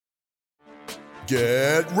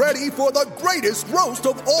Get ready for the greatest roast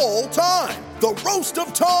of all time, the Roast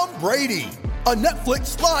of Tom Brady, a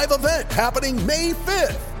Netflix live event happening May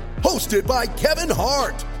 5th. Hosted by Kevin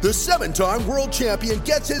Hart, the 7-time world champion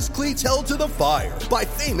gets his cleats held to the fire by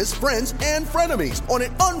famous friends and frenemies on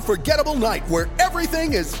an unforgettable night where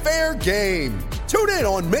everything is fair game. Tune in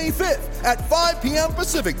on May 5th at 5 p.m.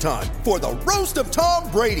 Pacific time for the Roast of Tom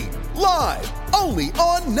Brady, live only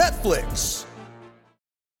on Netflix.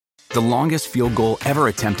 The longest field goal ever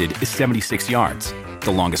attempted is 76 yards.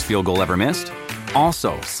 The longest field goal ever missed?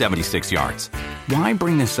 Also 76 yards. Why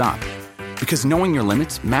bring this up? Because knowing your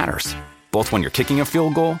limits matters, both when you're kicking a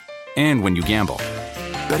field goal and when you gamble.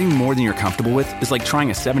 Betting more than you're comfortable with is like trying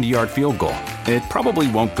a 70-yard field goal. It probably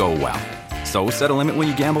won't go well. So set a limit when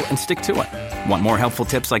you gamble and stick to it. Want more helpful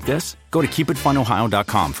tips like this? Go to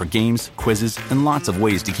keepitfunohio.com for games, quizzes, and lots of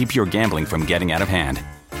ways to keep your gambling from getting out of hand.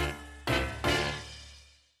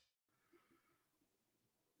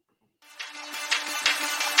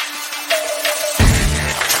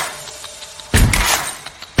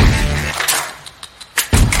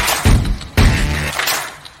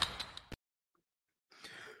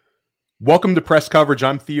 Welcome to Press Coverage.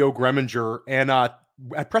 I'm Theo Greminger, and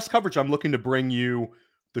at Press Coverage, I'm looking to bring you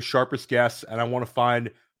the sharpest guests, and I want to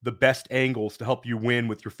find the best angles to help you win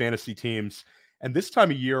with your fantasy teams. And this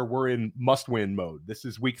time of year, we're in must-win mode. This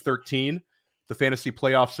is Week 13. The fantasy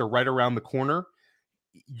playoffs are right around the corner.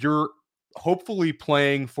 You're hopefully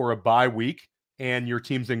playing for a bye week, and your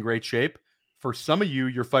team's in great shape. For some of you,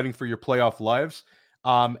 you're fighting for your playoff lives,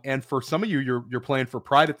 and for some of you, you're playing for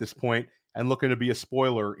pride at this point and looking to be a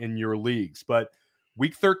spoiler in your leagues. But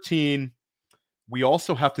Week 13, we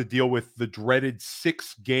also have to deal with the dreaded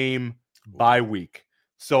 6-game bye week.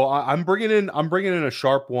 So I'm bringing in a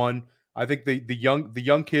sharp one. I think the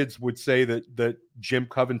young kids would say that Jim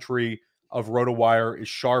Coventry of RotoWire is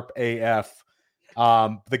sharp AF.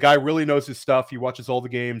 The guy really knows his stuff. He watches all the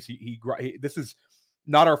games. He this is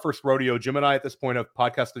not our first rodeo. Jim and I at this point have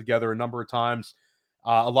podcasted together a number of times.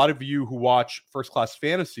 A lot of you who watch First Class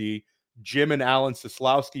Fantasy, Jim and Alan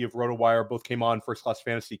Soslowski of RotoWire both came on First Class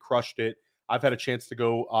Fantasy, crushed it. I've had a chance to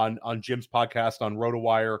go on Jim's podcast on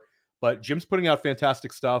RotoWire, but Jim's putting out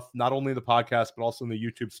fantastic stuff, not only in the podcast, but also in the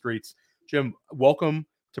YouTube streets. Jim, welcome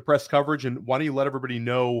to Press Coverage, and why don't you let everybody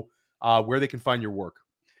know where they can find your work?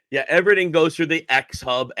 Yeah, everything goes through the X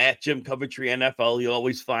Hub at Jim Coventry NFL. You'll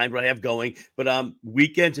always find what I have going. But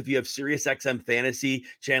weekends, if you have Sirius XM Fantasy,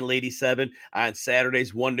 Channel 87, on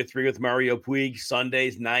Saturdays, 1 to 3 with Mario Puig,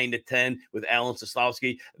 Sundays, 9 to 10 with Alan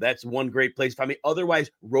Soslowski. That's one great place to find me.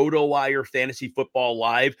 Otherwise, RotoWire Fantasy Football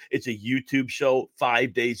Live. It's a YouTube show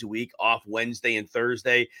 5 days a week, off Wednesday and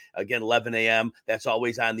Thursday. Again, 11 a.m. That's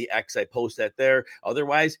always on the X. I post that there.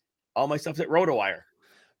 Otherwise, all my stuff's at RotoWire.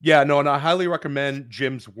 Yeah, no, and I highly recommend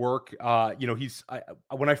Jim's work.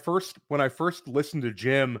 When I first listened to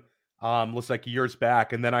Jim, was like years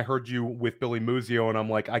back, and then I heard you with Billy Muzio, and I'm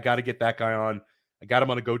like, I got to get that guy on. I got him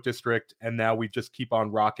on a Goat District, and now we just keep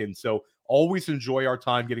on rocking. So always enjoy our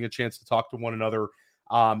time getting a chance to talk to one another.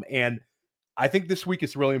 And I think this week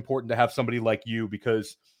it's really important to have somebody like you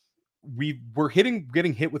because we're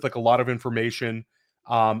getting hit with like a lot of information.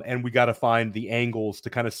 And we got to find the angles to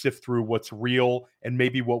kind of sift through what's real and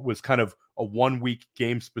maybe what was kind of a 1-week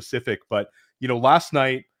game specific. But, last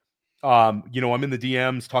night, I'm in the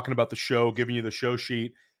DMs talking about the show, giving you the show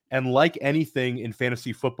sheet. And like anything in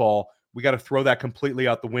fantasy football, we got to throw that completely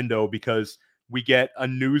out the window because we get a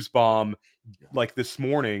news bomb like this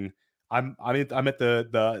morning. I'm at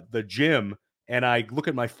the gym and I look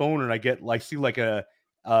at my phone and I see like a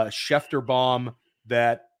Schefter bomb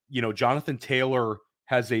that, Jonathan Taylor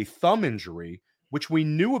has a thumb injury, which we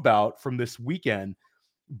knew about from this weekend,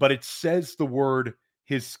 but it says the word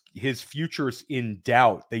his future's in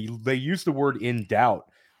doubt. They use the word in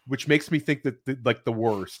doubt, which makes me think that the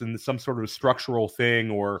worst and some sort of structural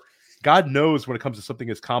thing, or God knows when it comes to something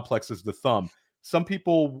as complex as the thumb. Some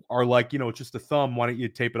people are like, it's just a thumb. Why don't you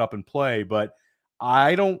tape it up and play? But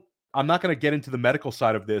I'm not going to get into the medical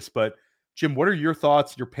side of this, but Jim, what are your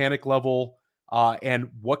thoughts, your panic level? And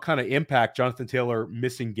what kind of impact Jonathan Taylor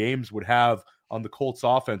missing games would have on the Colts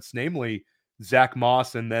offense, namely Zach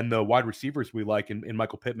Moss and then the wide receivers we like in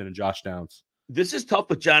Michael Pittman and Josh Downs. This is tough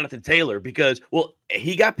with Jonathan Taylor because,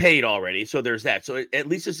 he got paid already. So there's that. So at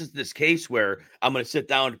least this is this case where I'm going to sit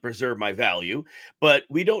down to preserve my value, but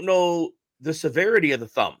we don't know the severity of the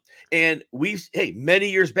thumb. And many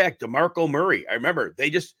years back, DeMarco Murray, I remember they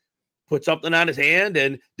just put something on his hand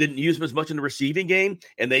and didn't use him as much in the receiving game.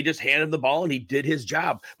 And they just handed him the ball and he did his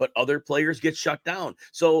job. But other players get shut down.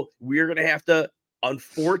 So we're going to have to,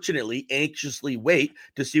 unfortunately, anxiously wait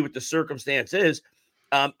to see what the circumstance is.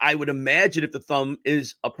 I would imagine if the thumb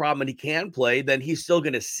is a problem and he can play, then he's still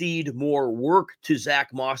going to cede more work to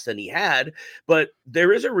Zach Moss than he had. But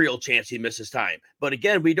there is a real chance he misses time. But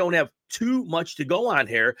again, we don't have too much to go on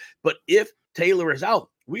here. But if Taylor is out,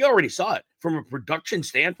 we already saw it from a production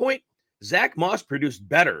standpoint. Zach Moss produced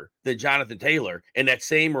better than Jonathan Taylor in that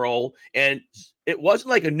same role. And it wasn't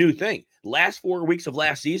like a new thing. Last 4 weeks of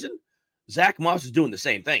last season, Zach Moss is doing the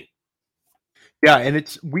same thing. Yeah,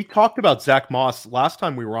 and we talked about Zach Moss last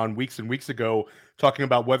time we were on weeks and weeks ago, talking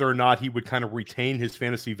about whether or not he would kind of retain his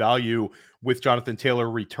fantasy value with Jonathan Taylor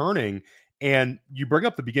returning. And you bring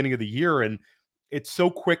up the beginning of the year, and it's so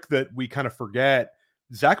quick that we kind of forget.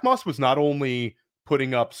 Zach Moss was not only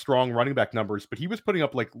putting up strong running back numbers, but he was putting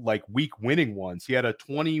up like week winning ones. He had a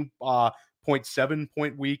 20.7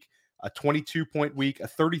 point week, a 22-point week, a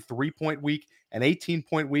 33-point week, an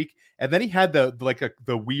 18-point week, and then he had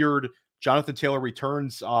the weird Jonathan Taylor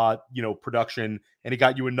returns, production, and he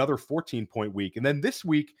got you another 14-point week. And then this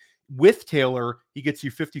week with Taylor, he gets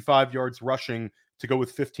you 55 yards rushing to go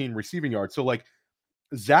with 15 receiving yards. So like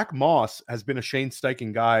Zach Moss has been a Shane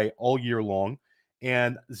Steichen guy all year long.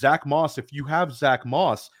 And Zach Moss, if you have Zach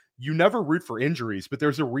Moss, you never root for injuries, but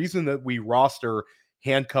there's a reason that we roster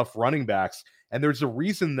handcuff running backs. And there's a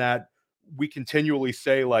reason that we continually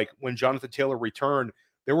say, like, when Jonathan Taylor returned,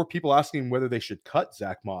 there were people asking whether they should cut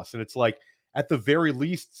Zach Moss. And it's like, at the very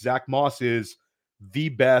least, Zach Moss is the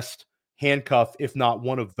best handcuff, if not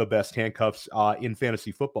one of the best handcuffs in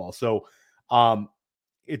fantasy football. So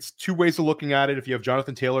it's two ways of looking at it. If you have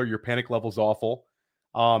Jonathan Taylor, your panic level's awful.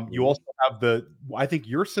 You also have I think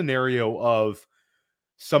your scenario of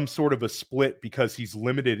some sort of a split because he's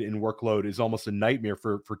limited in workload is almost a nightmare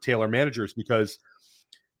for Taylor managers, because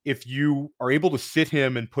if you are able to sit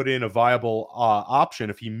him and put in a viable option,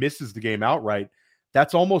 if he misses the game outright,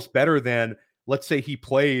 that's almost better than, let's say he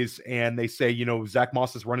plays and they say, Zach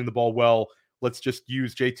Moss is running the ball well, let's just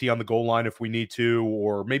use JT on the goal line if we need to,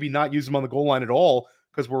 or maybe not use him on the goal line at all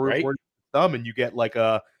because we're thumb, and you get like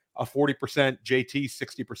a 40% JT,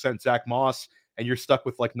 60% Zach Moss, and you're stuck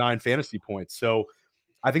with like 9 fantasy points. So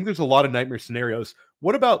I think there's a lot of nightmare scenarios.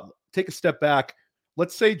 What about, take a step back,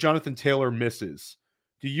 let's say Jonathan Taylor misses.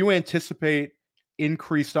 Do you anticipate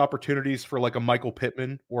increased opportunities for like a Michael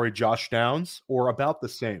Pittman or a Josh Downs, or about the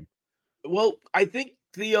same? Well, I think,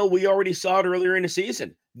 Theo, we already saw it earlier in the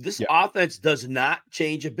season. This offense does not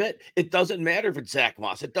change a bit. It doesn't matter if it's Zach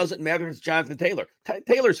Moss. It doesn't matter if it's Jonathan Taylor.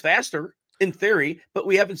 Taylor's faster in theory, but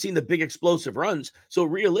we haven't seen the big explosive runs. So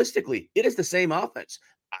realistically, it is the same offense.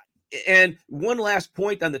 And one last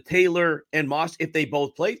point on the Taylor and Moss, if they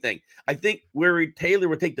both play thing, I think where Taylor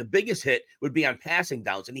would take the biggest hit would be on passing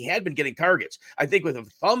downs, and he had been getting targets. I think with a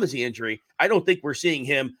thumb as the injury, I don't think we're seeing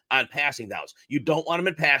him on passing downs. You don't want him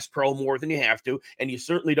in pass pro more than you have to, and you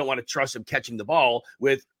certainly don't want to trust him catching the ball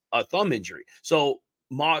with a thumb injury. So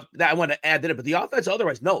Moss, I want to add that, but the offense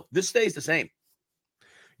otherwise, no, this stays the same.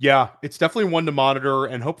 Yeah, it's definitely one to monitor,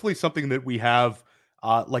 and hopefully something that we have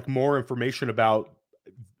like more information about,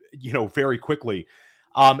 very quickly.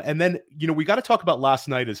 And then, we got to talk about last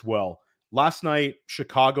night as well. Last night,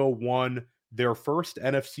 Chicago won their first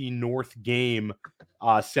NFC North game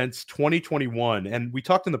since 2021. And we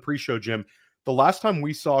talked in the pre-show, Jim, the last time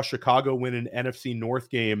we saw Chicago win an NFC North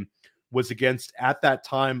game was against, at that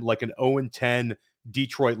time, like an 0-10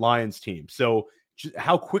 Detroit Lions team. So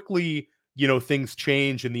how quickly, things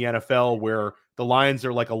change in the NFL, where the Lions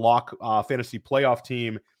are like a lock fantasy playoff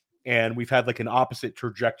team, and we've had like an opposite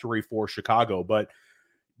trajectory for Chicago. But,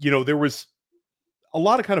 there was a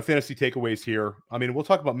lot of kind of fantasy takeaways here. I mean, we'll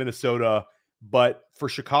talk about Minnesota, but for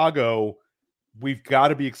Chicago, we've got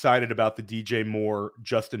to be excited about the DJ Moore,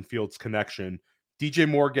 Justin Fields connection. DJ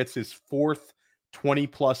Moore gets his 4th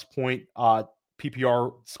 20-plus point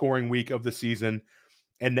PPR scoring week of the season,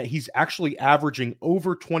 and that he's actually averaging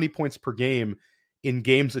over 20 points per game in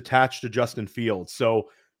games attached to Justin Fields. So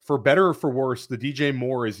for better or for worse, the DJ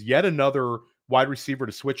Moore is yet another wide receiver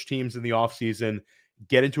to switch teams in the offseason,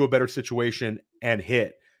 get into a better situation, and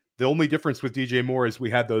hit. The only difference with DJ Moore is we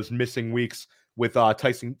had those missing weeks with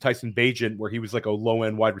Tyson Bagent, where he was like a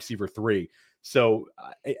low-end wide receiver 3. So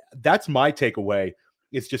that's my takeaway.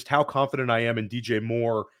 It's just how confident I am in DJ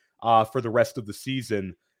Moore for the rest of the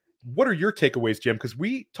season. What are your takeaways, Jim? Because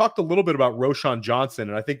we talked a little bit about Roschon Johnson,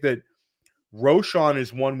 and I think that Roschon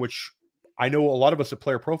is one which I know a lot of us at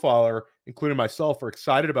Player Profiler, including myself, are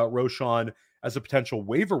excited about Roschon as a potential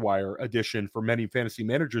waiver wire addition for many fantasy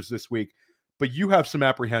managers this week. But you have some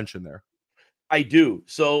apprehension there. I do.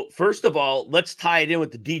 So first of all, let's tie it in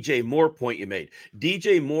with the DJ Moore point you made.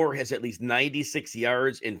 DJ Moore has at least 96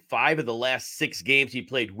 yards in 5 of the last 6 games he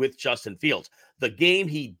played with Justin Fields. The game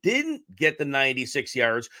he didn't get the 96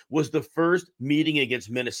 yards was the first meeting against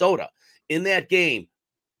Minnesota. In that game,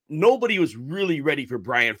 nobody was really ready for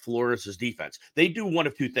Brian Flores' defense. They do one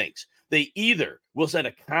of two things. They either will send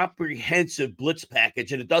a comprehensive blitz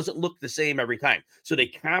package, and it doesn't look the same every time. So they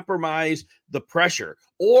compromise the pressure,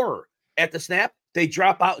 or at the snap, they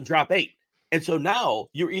drop out and drop 8. And so now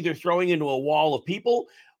you're either throwing into a wall of people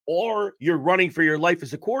or you're running for your life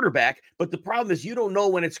as a quarterback. But the problem is you don't know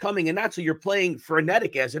when it's coming, and not so you're playing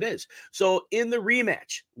frenetic as it is. So in the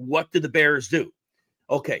rematch, what do the Bears do?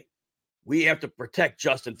 Okay, we have to protect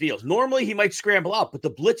Justin Fields. Normally he might scramble out, but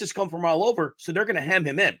the blitzes come from all over, so they're going to hem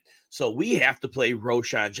him in. So we have to play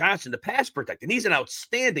Roschon Johnson to pass protect, and he's an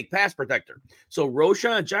outstanding pass protector. So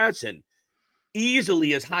Roschon Johnson,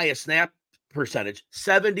 easily as high a snap percentage,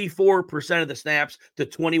 74% of the snaps to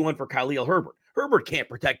 21 for Khalil Herbert. Herbert can't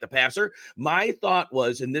protect the passer. My thought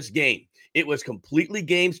was in this game, it was completely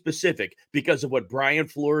game specific because of what Brian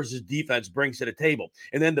Flores' defense brings to the table.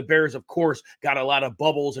 And then the Bears, of course, got a lot of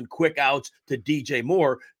bubbles and quick outs to DJ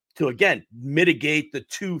Moore to, again, mitigate the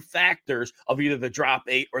 2 factors of either the drop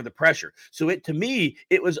 8 or the pressure. So to me,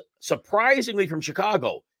 it was surprisingly from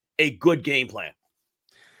Chicago, a good game plan.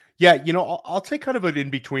 Yeah, I'll take kind of an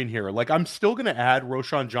in-between here. Like, I'm still going to add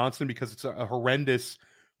Roschon Johnson because it's a horrendous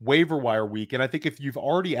waiver wire week. And I think if you've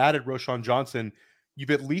already added Roschon Johnson,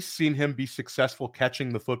 you've at least seen him be successful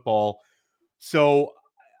catching the football. So,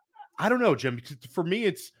 I don't know, Jim. For me,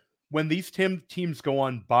 it's when these teams go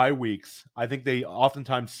on bye weeks, I think they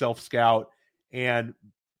oftentimes self-scout. And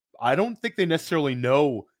I don't think they necessarily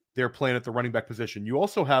know their plan at the running back position. You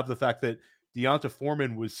also have the fact that Deonta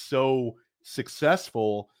Foreman was so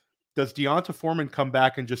successful. Does Deonta Foreman come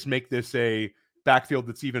back and just make this a backfield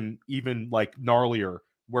that's even like gnarlier,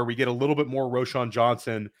 where we get a little bit more Roschon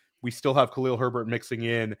Johnson, we still have Khalil Herbert mixing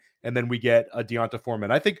in, and then we get a Deonta Foreman?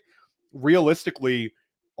 I think realistically,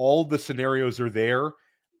 all the scenarios are there.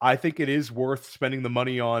 I think it is worth spending the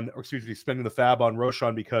spending the fab on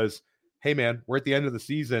Roschon because, hey man, we're at the end of the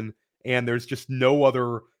season and there's just no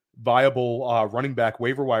other viable running back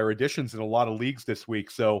waiver wire additions in a lot of leagues this week.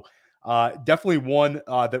 So definitely one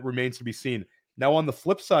that remains to be seen. Now, on the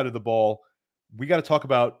flip side of the ball, we got to talk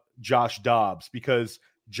about Josh Dobbs, because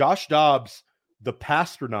Josh Dobbs, the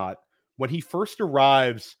Pastronaut, when he first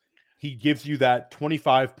arrives, he gives you that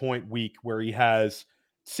 25-point week where he has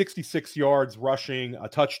 66 yards rushing, a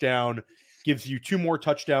touchdown, gives you 2 more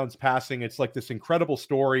touchdowns passing. It's like this incredible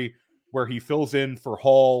story where he fills in for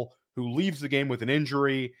Hall, who leaves the game with an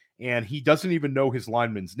injury, and he doesn't even know his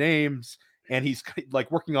linemen's names. And he's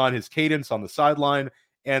like working on his cadence on the sideline,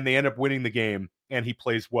 and they end up winning the game, and he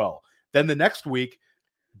plays well. Then the next week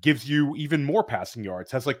gives you even more passing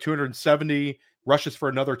yards, has like 270, rushes for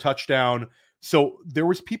another touchdown. So there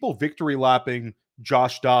was people victory lapping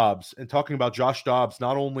Josh Dobbs and talking about Josh Dobbs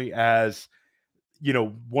not only as,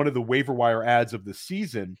 one of the waiver wire ads of the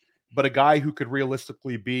season, but a guy who could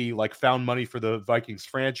realistically be like found money for the Vikings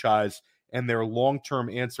franchise and their long-term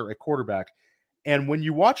answer at quarterback. And when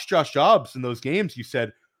you watch Josh Dobbs in those games, you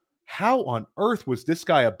said, how on earth was this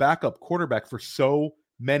guy a backup quarterback for so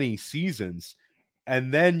many seasons?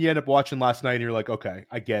 And then you end up watching last night and you're like, okay,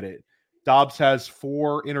 I get it. Dobbs has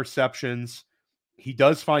 4 interceptions. He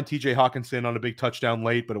does find TJ Hawkinson on a big touchdown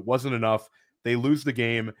late, but it wasn't enough. They lose the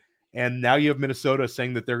game. And now you have Minnesota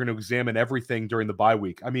saying that they're going to examine everything during the bye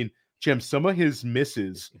week. I mean, Jim, some of his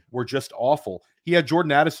misses were just awful. He had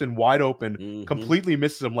Jordan Addison wide open, completely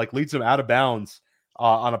misses him, like leads him out of bounds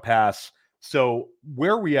on a pass. So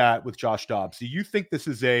where are we at with Josh Dobbs? Do you think this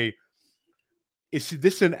is an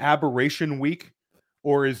aberration week,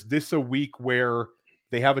 or is this a week where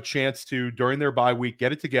they have a chance to, during their bye week,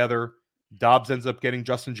 get it together? Dobbs ends up getting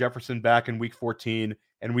Justin Jefferson back in week 14,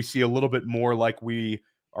 and we see a little bit more like we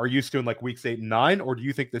are used to in like weeks 8 and 9, or do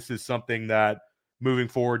you think this is something that moving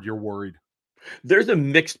forward you're worried? There's a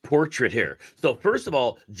mixed portrait here. So first of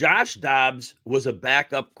all, Josh Dobbs was a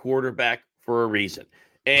backup quarterback for a reason.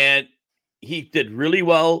 And he did really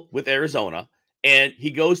well with Arizona. And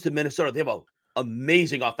he goes to Minnesota. They have an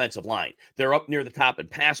amazing offensive line. They're up near the top in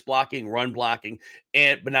pass blocking, run blocking.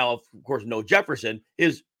 But now, of course, no Jefferson.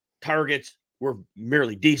 His targets were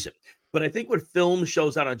merely decent. But I think what film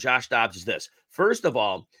shows out on Josh Dobbs is this. First of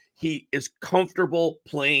all, he is comfortable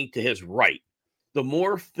playing to his right. The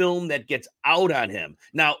more film that gets out on him.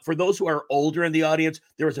 Now, for those who are older in the audience,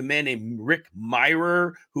 there was a man named Rick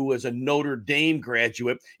Mirer who was a Notre Dame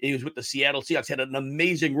graduate. And he was with the Seattle Seahawks, had an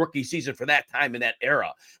amazing rookie season for that time in that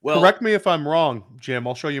era. Well, correct me if I'm wrong, Jim.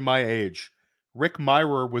 I'll show you my age. Rick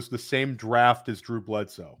Mirer was the same draft as Drew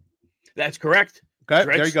Bledsoe. That's correct. Okay,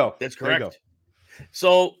 there you go. That's correct.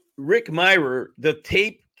 So Rick Mirer, the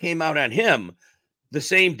tape came out on him, the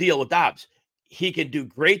same deal with Dobbs. He can do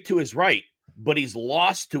great to his right, but he's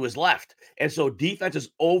lost to his left. And so defenses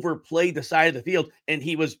overplayed the side of the field, and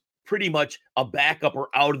he was pretty much a backup or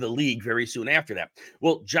out of the league very soon after that.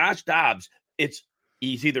 Well, Josh Dobbs,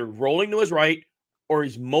 he's either rolling to his right or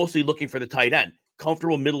he's mostly looking for the tight end.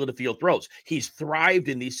 Comfortable middle of the field throws. He's thrived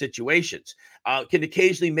in these situations. Can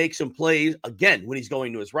occasionally make some plays again when he's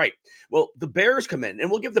going to his right. Well, the Bears come in, and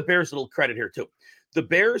we'll give the Bears a little credit here too. The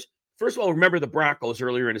Bears, first of all, remember the Broncos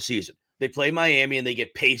earlier in the season. They play Miami and they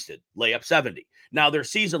get pasted, lay up 70. Now their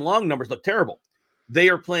season-long numbers look terrible. They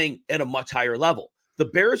are playing at a much higher level. The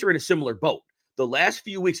Bears are in a similar boat. The last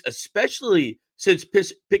few weeks, especially since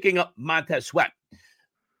picking up Montez Sweat,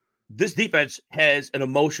 this defense has an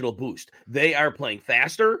emotional boost. They are playing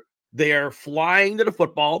faster. They are flying to the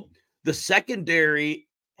football. The secondary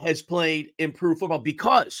has played improved football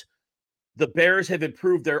because the Bears have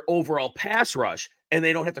improved their overall pass rush, and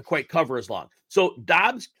they don't have to quite cover as long. So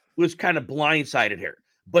Dobbs was kind of blindsided here,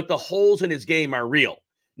 but the holes in his game are real.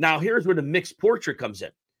 Now, here's where the mixed portrait comes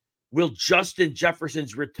in. Will Justin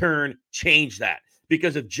Jefferson's return change that?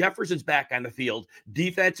 Because if Jefferson's back on the field,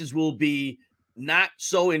 defenses will be not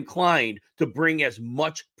so inclined to bring as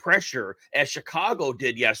much pressure as Chicago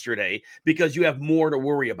did yesterday because you have more to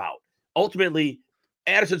worry about. Ultimately,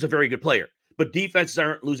 Addison's a very good player, but defenses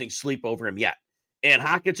aren't losing sleep over him yet. And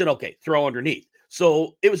Hockenson, okay, throw underneath.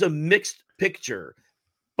 So it was a mixed picture,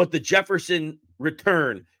 but the Jefferson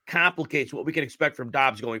return complicates what we can expect from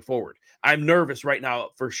Dobbs going forward. I'm nervous right now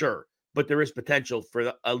for sure, but there is potential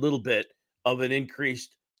for a little bit of an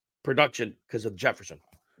increased production because of Jefferson.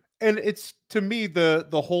 And it's, to me, the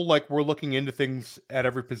whole, like, we're looking into things at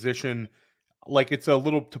every position, like it's a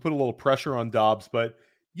little to put a little pressure on Dobbs, but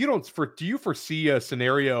do you foresee a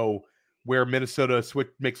scenario where Minnesota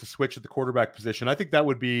makes a switch at the quarterback position? I think that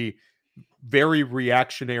would be very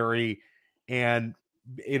reactionary and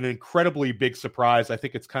an incredibly big surprise. I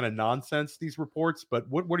think it's kind of nonsense, these reports, but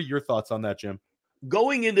what are your thoughts on that, Jim?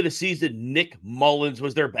 Going into the season, Nick Mullins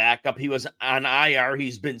was their backup. He was on IR.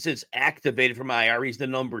 He's been since activated from IR. He's the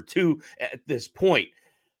number 2 at this point.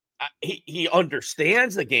 He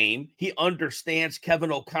understands the game. He understands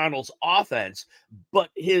Kevin O'Connell's offense,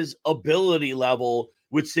 but his ability level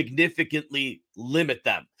would significantly limit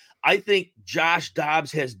them. I think Josh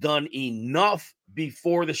Dobbs has done enough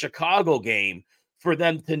before the Chicago game for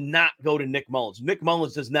them to not go to Nick Mullins. Nick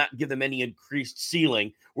Mullins does not give them any increased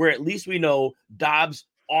ceiling, where at least we know Dobbs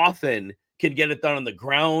often can get it done on the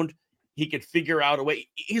ground. He could figure out a way.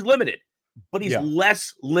 He's limited, but he's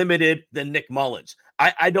less limited than Nick Mullins.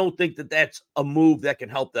 I don't think that's a move that can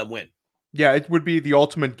help them win. Yeah, it would be the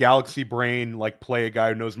ultimate galaxy brain, like play a guy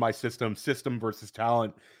who knows my system versus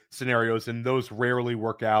talent scenarios, and those rarely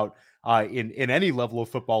work out in any level of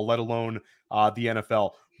football, let alone the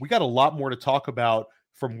NFL. We got a lot more to talk about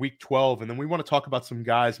from week 12, and then we want to talk about some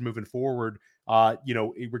guys moving forward,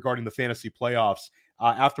 regarding the fantasy playoffs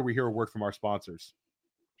after we hear a word from our sponsors.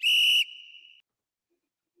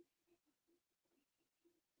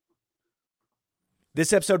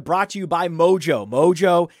 This episode brought to you by Mojo.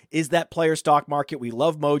 Mojo is that player stock market. We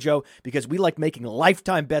love Mojo because we like making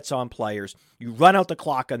lifetime bets on players. You run out the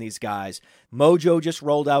clock on these guys. Mojo just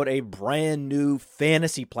rolled out a brand new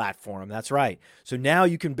fantasy platform. That's right. So now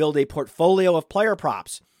you can build a portfolio of player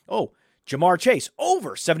props. Oh, Jamar Chase,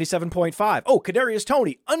 over 77.5. Oh, Kadarius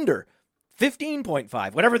Toney, under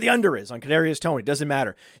 15.5. Whatever the under is on Kadarius Toney, doesn't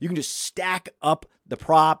matter. You can just stack up the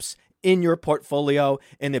props in your portfolio.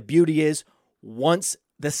 And the beauty is, once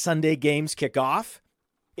the Sunday games kick off,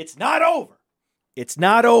 it's not over. It's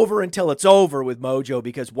not over until it's over with Mojo,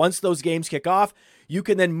 because once those games kick off, you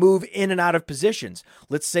can then move in and out of positions.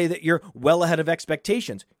 Let's say that you're well ahead of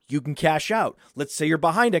expectations. You can cash out. Let's say you're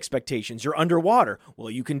behind expectations. You're underwater.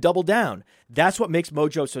 Well, you can double down. That's what makes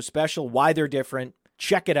Mojo so special, why they're different.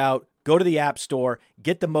 Check it out. Go to the App Store,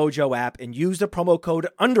 get the Mojo app, and use the promo code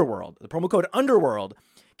Underworld. The promo code Underworld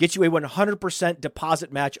gets you a 100%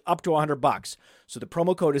 deposit match up to $100. So the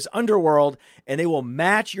promo code is Underworld, and they will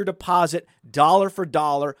match your deposit dollar for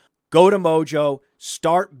dollar. Go to Mojo,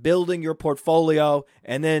 start building your portfolio,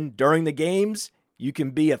 and then during the games, you can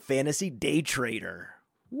be a fantasy day trader.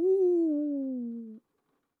 Woo.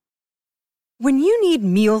 When you need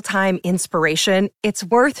mealtime inspiration, it's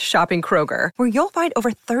worth shopping Kroger, where you'll find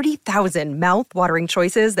over 30,000 mouth-watering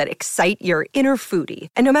choices that excite your inner foodie.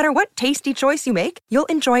 And no matter what tasty choice you make, you'll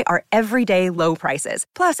enjoy our everyday low prices,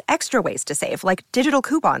 plus extra ways to save, like digital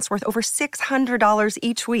coupons worth over $600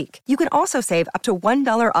 each week. You can also save up to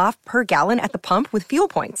 $1 off per gallon at the pump with fuel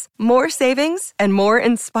points. More savings and more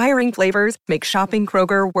inspiring flavors make shopping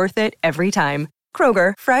Kroger worth it every time.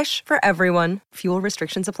 Kroger, fresh for everyone. Fuel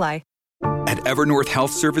restrictions apply. At Evernorth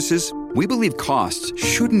Health Services, we believe costs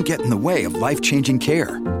shouldn't get in the way of life-changing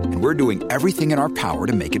care, and we're doing everything in our power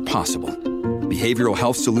to make it possible. Behavioral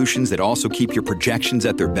health solutions that also keep your projections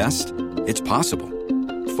at their best? It's possible.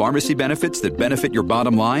 Pharmacy benefits that benefit your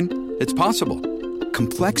bottom line? It's possible.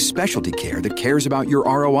 Complex specialty care that cares about your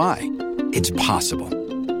ROI? It's possible.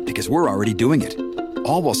 Because we're already doing it.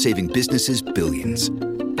 All while saving businesses billions.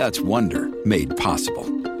 That's Wonder made possible.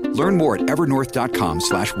 Learn more at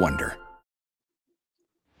evernorth.com/wonder.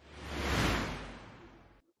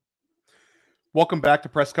 Welcome back to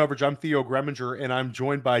Press Coverage. I'm Theo Greminger, and I'm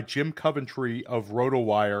joined by Jim Coventry of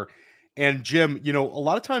RotoWire. And Jim, a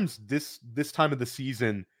lot of times this time of the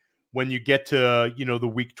season, when you get to, the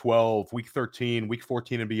week 12, week 13, week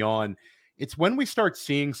 14 and beyond, it's when we start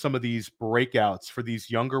seeing some of these breakouts for these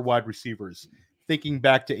younger wide receivers. Thinking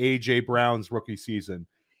back to A.J. Brown's rookie season,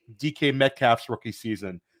 DK Metcalf's rookie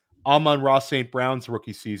season, Amon-Ra St. Brown's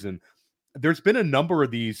rookie season. There's been a number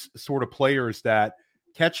of these sort of players that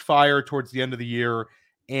catch fire towards the end of the year,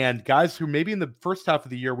 and guys who maybe in the first half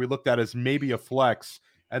of the year we looked at as maybe a flex,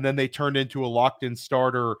 and then they turned into a locked-in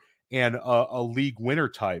starter and a league winner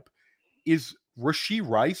type. Is Rashee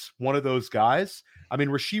Rice one of those guys? I mean,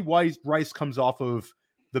 Rashee Rice comes off of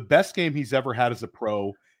the best game he's ever had as a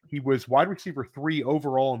pro. He was wide receiver 3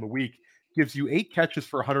 overall in the week, gives you 8 catches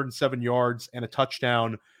for 107 yards and a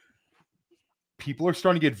touchdown. People are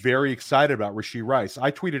starting to get very excited about Rashee Rice. I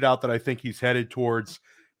tweeted out that I think he's headed towards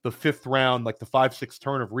the 5th round, like the 5-6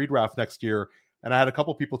 turn of redraft next year. And I had a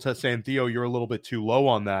couple people saying, Theo, you're a little bit too low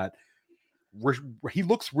on that. He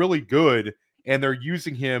looks really good, and they're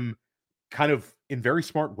using him kind of in very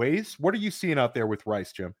smart ways. What are you seeing out there with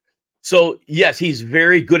Rice, Jim? So, yes, he's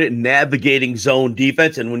very good at navigating zone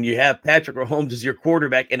defense. And when you have Patrick Mahomes as your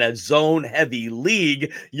quarterback in a zone-heavy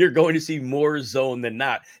league, you're going to see more zone than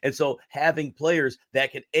not. And so having players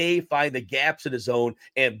that can, A, find the gaps in the zone,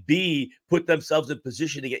 and B, put themselves in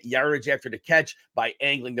position to get yardage after the catch by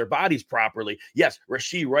angling their bodies properly. Yes,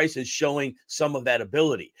 Rashee Rice is showing some of that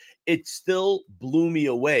ability. It still blew me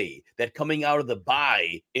away that coming out of the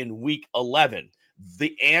bye in week 11,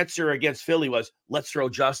 the answer against Philly was, let's throw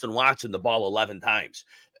Justin Watson the ball 11 times.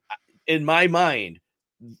 In my mind,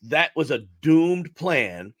 that was a doomed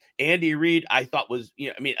plan. Andy Reid, I thought was,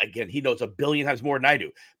 again, he knows a billion times more than I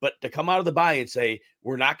do. But to come out of the bye and say,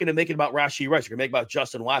 we're not going to make it about Rashee Rice, we're going to make it about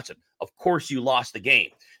Justin Watson. Of course, you lost the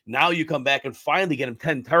game. Now you come back and finally get him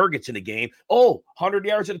 10 targets in the game. 100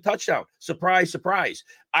 yards and a touchdown. Surprise, surprise.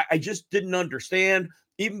 I just didn't understand.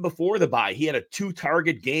 Even before the bye, he had a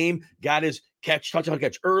 2-target game, got his touchdown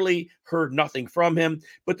catch early, heard nothing from him.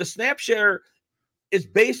 But the snap share is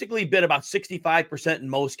basically been about 65% in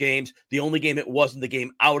most games. The only game it wasn't the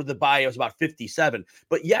game out of the bye, it was about 57.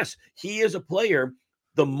 But yes, he is a player.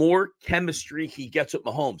 The more chemistry he gets with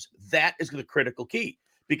Mahomes, that is the critical key.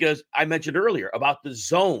 Because I mentioned earlier about the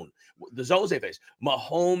zones they face.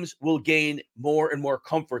 Mahomes will gain more and more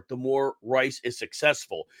comfort the more Rice is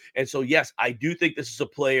successful. And so, yes, I do think this is a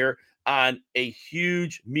player on a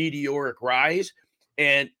huge meteoric rise.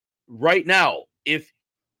 And right now, if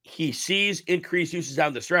he sees increased uses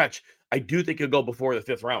down the stretch, I do think he'll go before the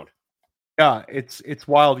 5th round. Yeah, it's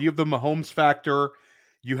wild. You have the Mahomes factor.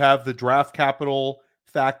 You have the draft capital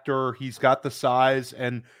factor. He's got the size.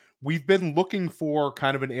 And we've been looking for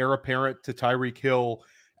kind of an heir apparent to Tyreek Hill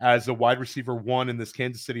as a wide receiver 1 in this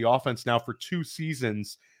Kansas City offense now for 2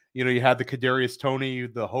 seasons. You had the Kadarius Toney,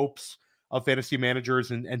 the hopes of fantasy managers,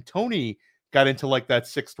 and Toney got into like that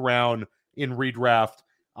 6th round in redraft.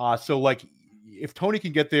 So like if Toney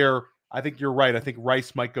can get there, I think you're right. I think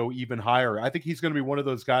Rice might go even higher. I think he's going to be one of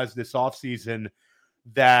those guys this offseason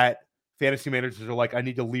that fantasy managers are like, I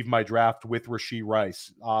need to leave my draft with Rashee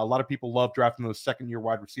Rice. A lot of people love drafting those second-year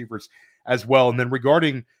wide receivers as well. And then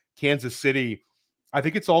regarding Kansas City, I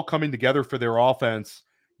think it's all coming together for their offense.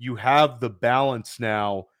 You have the balance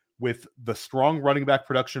now with the strong running back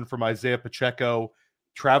production from Isaiah Pacheco,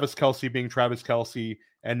 Travis Kelce being Travis Kelce,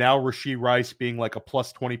 and now Rashee Rice being like a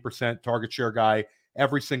plus 20% target share guy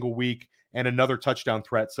every single week and another touchdown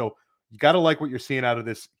threat. So you got to like what you're seeing out of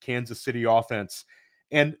this Kansas City offense.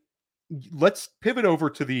 And let's pivot over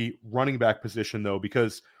to the running back position, though,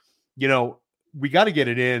 because, we got to get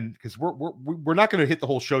it in because we're not going to hit the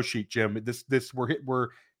whole show sheet, Jim. We're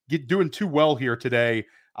doing too well here today,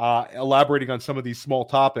 elaborating on some of these small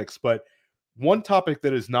topics. But one topic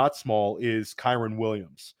that is not small is Kyren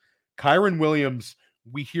Williams. Kyren Williams,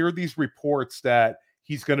 we hear these reports that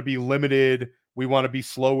he's going to be limited. We want to be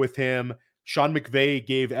slow with him. Sean McVay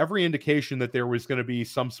gave every indication that there was going to be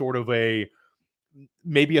some sort of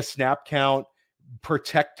maybe a snap count,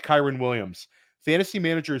 protect Kyren Williams. Fantasy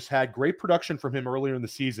managers had great production from him earlier in the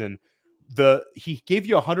season. He gave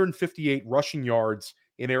you 158 rushing yards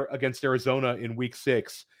against Arizona in week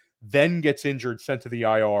 6, then gets injured, sent to the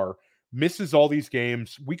IR, misses all these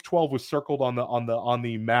games. Week 12 was circled on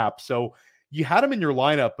the map. So you had him in your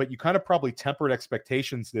lineup, but you kind of probably tempered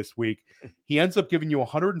expectations this week. He ends up giving you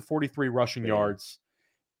 143 rushing yards.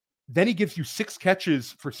 Then he gives you 6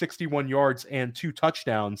 catches for 61 yards and 2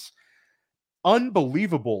 touchdowns.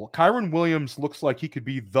 Unbelievable. Kyren Williams looks like he could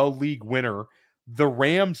be the league winner. The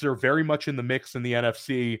Rams are very much in the mix in the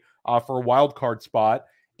NFC for a wild card spot.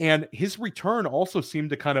 And his return also seemed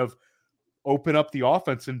to kind of open up the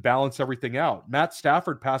offense and balance everything out. Matt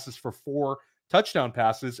Stafford passes for 4 touchdown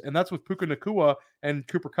passes, and that's with Puka Nacua and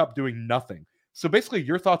Cooper Kupp doing nothing. So basically,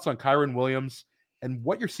 your thoughts on Kyren Williams and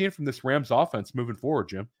what you're seeing from this Rams offense moving forward,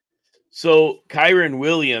 Jim? So Kyren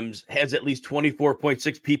Williams has at least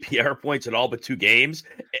 24.6 PPR points in all but 2 games.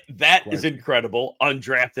 That is incredible.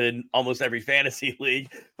 Undrafted in almost every fantasy league.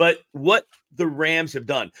 But what the Rams have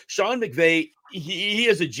done, Sean McVay, he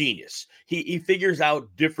is a genius. He figures out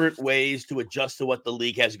different ways to adjust to what the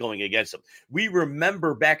league has going against him. We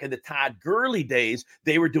remember back in the Todd Gurley days,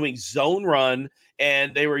 they were doing zone run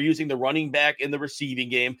and they were using the running back in the receiving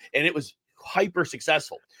game, and it was hyper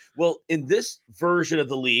successful. Well, in this version of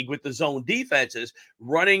the league with the zone defenses,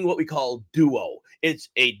 running what we call duo, it's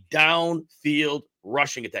a downfield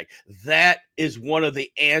rushing attack. That is one of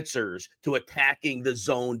the answers to attacking the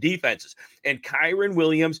zone defenses. And Kyren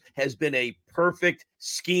Williams has been a perfect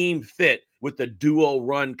scheme fit with the duo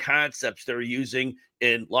run concepts they're using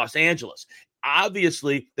in Los Angeles.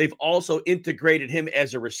 Obviously, they've also integrated him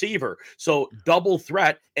as a receiver. So double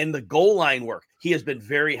threat and the goal line work. He has been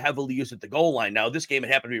very heavily used at the goal line. Now, this game,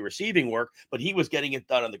 it happened to be receiving work, but he was getting it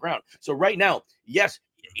done on the ground. So right now, yes,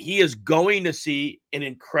 he is going to see an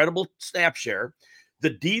incredible snap share.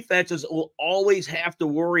 The defenses will always have to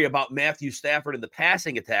worry about Matthew Stafford in the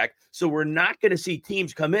passing attack. So we're not going to see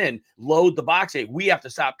teams come in, load the box, say, we have to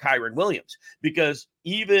stop Kyren Williams. Because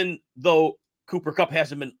even though Cooper Kupp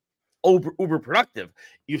hasn't been uber productive,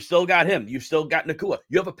 you've still got him. You've still got Nacua.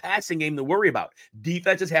 You have a passing game to worry about.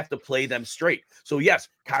 Defenses have to play them straight. So yes,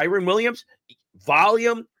 Kyren Williams,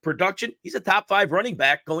 volume, production, he's a top 5 running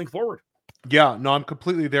back going forward. Yeah, no, I'm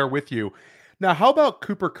completely there with you. Now, how about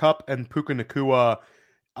Cooper Kupp and Puka Nacua?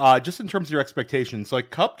 Just in terms of your expectations, like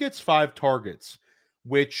Kupp gets 5 targets,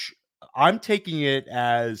 which I'm taking it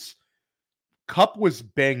as Kupp was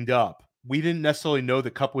banged up. We didn't necessarily know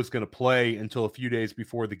that Kupp was going to play until a few days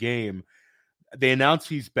before the game. They announced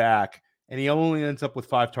he's back, and he only ends up with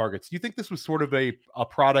 5 targets. Do you think this was sort of a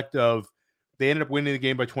product of they ended up winning the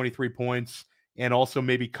game by 23 points, and also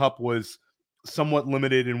maybe Kupp was somewhat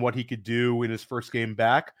limited in what he could do in his first game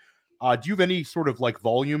back? Do you have any sort of like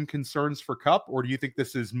volume concerns for Kupp, or do you think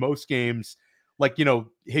this is most games like,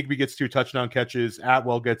 Higbee gets 2 touchdown catches,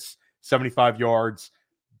 Atwell gets 75 yards,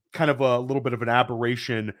 kind of a little bit of an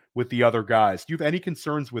aberration with the other guys? Do you have any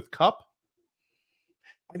concerns with Kupp?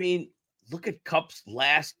 I mean, look at Kupp's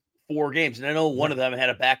last 4 games. And I know one of them had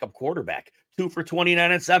a backup quarterback, 2 for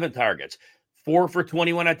 29 and 7 targets, 4 for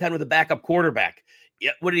 21 and 10 with a backup quarterback.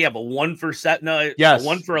 Yeah, what did he have? A 1 for 7? No, yes. A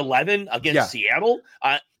 1 for 11 against Seattle.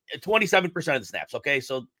 27% of the snaps. Okay.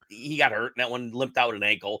 So he got hurt and that one limped out an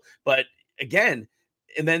ankle, but again,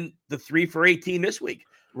 and then the 3 for 18 this week.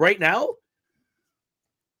 Right now,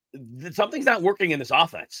 something's not working in this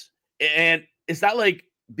offense. And it's not like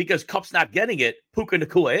because Kupp's not getting it, Puka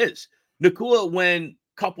Nacua is. Nacua, when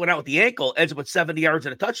Kupp went out with the ankle, ends up with 70 yards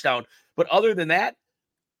and a touchdown. But other than that,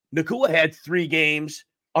 Nacua had 3 games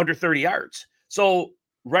under 30 yards. So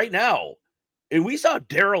right now, and we saw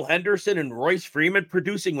Darrell Henderson and Royce Freeman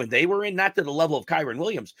producing when they were in, not to the level of Kyren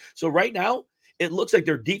Williams. So right now, it looks like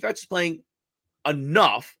their defense is playing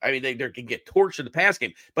enough. I mean, they can get torched in the pass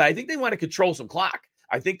game, but I think they want to control some clock.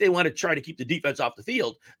 I think they want to try to keep the defense off the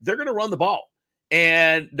field. They're going to run the ball,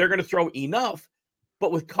 and they're going to throw enough.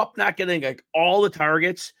 But with Kupp not getting like all the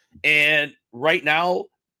targets, and right now,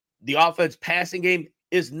 the offense passing game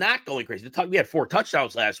is not going crazy. We had 4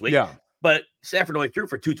 touchdowns last week. Yeah. But Stafford only threw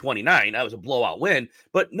for 229. That was a blowout win.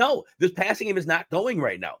 But no, this passing game is not going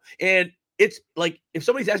right now. And it's like, if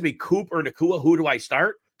somebody's asking me Coop or Nacua, who do I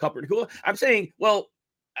start? Kupp or Nacua? I'm saying, well,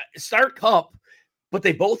 start Kupp but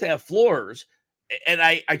they both have floors. And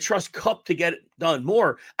I trust Kupp to get it done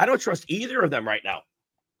more. I don't trust either of them right now.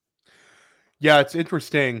 Yeah, it's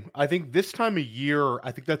interesting. I think this time of year,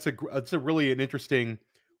 I think that's a really an interesting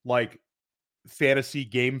like fantasy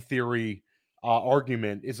game theory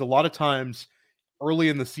argument. Is a lot of times early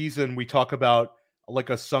in the season we talk about like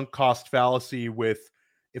a sunk cost fallacy with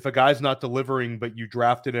if a guy's not delivering, but you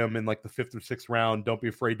drafted him in like the 5th or 6th round, don't be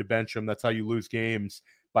afraid to bench him. That's how you lose games,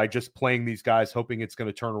 by just playing these guys hoping it's going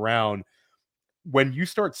to turn around. When you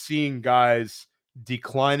start seeing guys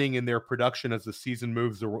declining in their production as the season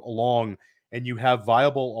moves along and you have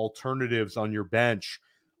viable alternatives on your bench,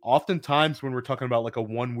 oftentimes when we're talking about like a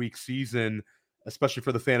 1-week season, especially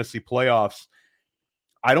for the fantasy playoffs,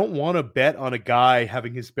 I don't want to bet on a guy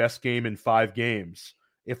having his best game in 5 games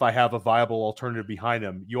if I have a viable alternative behind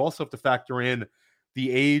him. You also have to factor in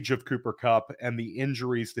the age of Cooper Kupp and the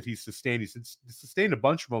injuries that he's sustained. He's sustained a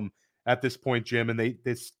bunch of them at this point, Jim, and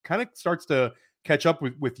this kind of starts to catch up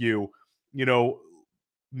with you. You know,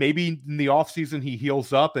 maybe in the offseason he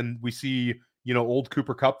heals up and we see, you know, old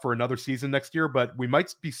Cooper Kupp for another season next year, but we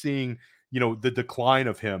might be seeing, you know, the decline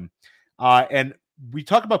of him. And we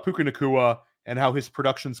talk about Puka Nacua and how his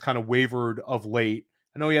production's kind of wavered of late.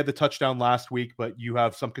 I know he had the touchdown last week, but you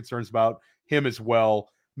have some concerns about him as well,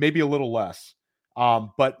 maybe a little less.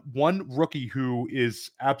 But one rookie who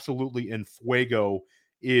is absolutely in fuego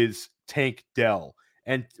is Tank Dell.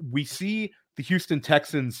 And we see the Houston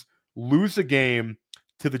Texans lose a game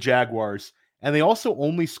to the Jaguars, and they also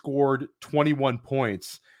only scored 21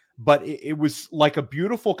 points. But it was like a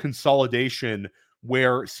beautiful consolidation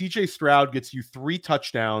where CJ Stroud gets you 3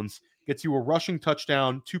 touchdowns, gets you a rushing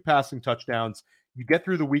touchdown, 2 passing touchdowns. You get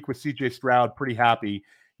through the week with CJ Stroud pretty happy.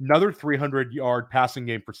 Another 300-yard passing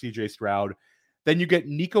game for CJ Stroud. Then you get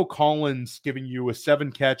Nico Collins giving you a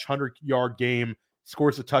 7-catch, 100-yard game,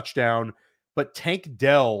 scores a touchdown. But Tank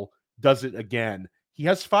Dell does it again. He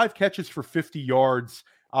has 5 catches for 50 yards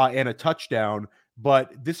and a touchdown,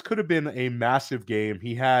 but this could have been a massive game.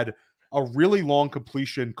 He had a really long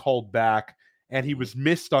completion called back, and he was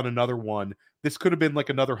missed on another one. This could have been like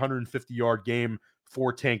another 150-yard game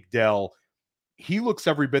for Tank Dell. He looks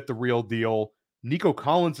every bit the real deal. Nico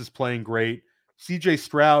Collins is playing great. CJ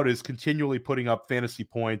Stroud is continually putting up fantasy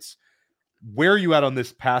points. Where are you at on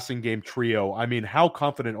this passing game trio? I mean, how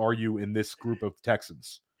confident are you in this group of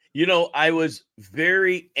Texans? You know, I was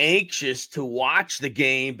very anxious to watch the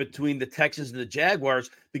game between the Texans and the Jaguars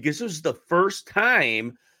because this was the first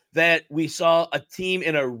time that we saw a team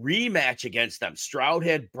in a rematch against them. Stroud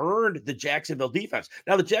had burned the Jacksonville defense.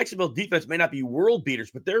 Now, the Jacksonville defense may not be world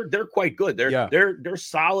beaters, but they're quite good. They're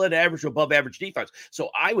solid, average, above average defense. So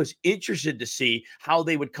I was interested to see how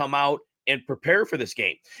they would come out and prepare for this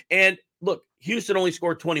game. And look, Houston only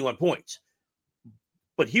scored 21 points,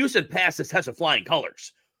 but Houston passed the test of flying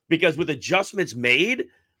colors because with adjustments made,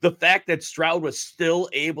 the fact that Stroud was still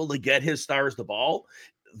able to get his stars the ball,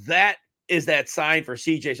 that is that sign for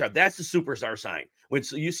CJ Stroud. That's the superstar sign. When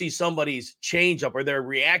you see somebody's change up or their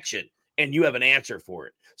reaction and you have an answer for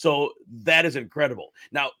it. So that is incredible.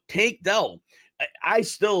 Now, Tank Dell, I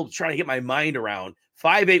still try to get my mind around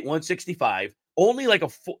 5'8", 165, only like a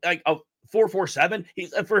 4.47.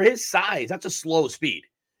 He's for his size, that's a slow speed.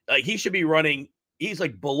 Like he should be running, he's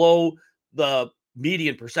like below the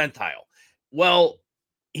median percentile. Well,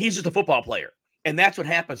 he's just a football player. And that's what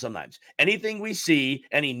happens sometimes. Anything we see,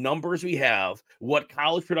 any numbers we have, what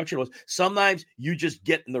college production was, sometimes you just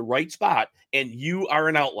get in the right spot and you are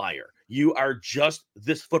an outlier. You are just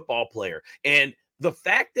this football player. And the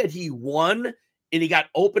fact that he won and he got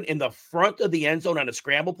open in the front of the end zone on a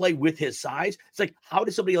scramble play with his size, it's like, how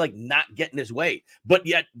does somebody like not get in his way? But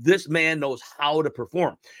yet this man knows how to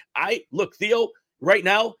perform. Look, Theo, right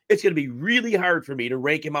now, it's going to be really hard for me to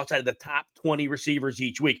rank him outside of the top 20 receivers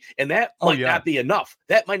each week. And that might not be enough.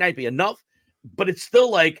 That might not be enough, but it's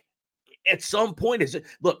still like at some point,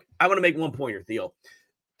 look, I want to make one point here, Theo.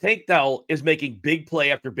 Tank Dell is making big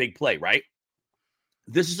play after big play, right?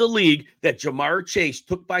 This is a league that Jamar Chase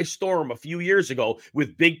took by storm a few years ago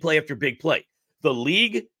with big play after big play. The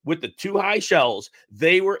league with the 2 high shells,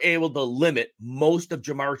 they were able to limit most of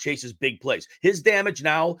Jamar Chase's big plays. His damage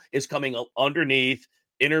now is coming underneath,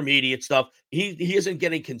 intermediate stuff. He isn't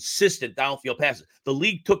getting consistent downfield passes. The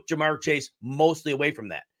league took Jamar Chase mostly away from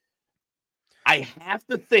that. I have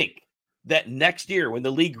to think that next year when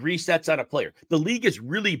the league resets on a player, the league is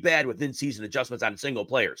really bad with in-season adjustments on single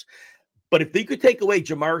players. But if they could take away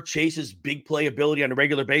Jamar Chase's big play ability on a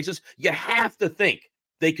regular basis, you have to think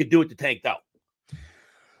they could do it to Tank Dell.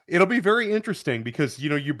 It'll be very interesting because, you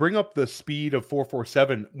know, you bring up the speed of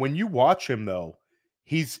 4.47. When you watch him, though,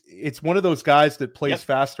 it's one of those guys that plays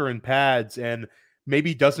faster in pads. And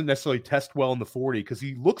maybe doesn't necessarily test well in the 40 because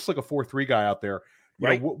he looks like a 4.3 guy out there.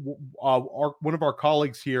 Right. One of our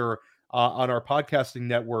colleagues here on our podcasting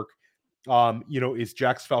network, is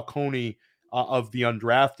Jax Falcone of the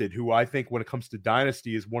Undrafted, who I think when it comes to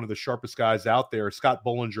dynasty is one of the sharpest guys out there, Scott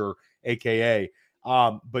Bollinger, aka.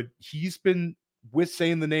 But he's been with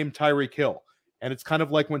saying the name Tyreek Hill. And it's kind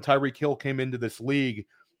of like when Tyreek Hill came into this league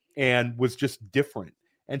and was just different.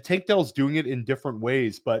 And Tank Dell's doing it in different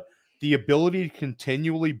ways, but the ability to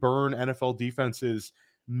continually burn NFL defenses,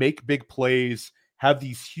 make big plays, have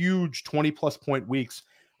these huge 20-plus point weeks.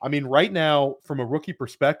 I mean, right now, from a rookie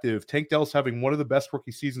perspective, Tank Dell's having one of the best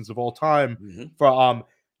rookie seasons of all time.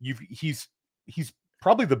 He's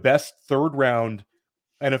probably the best third-round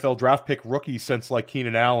NFL draft pick rookie since like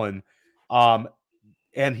Keenan Allen.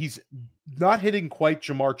 And he's not hitting quite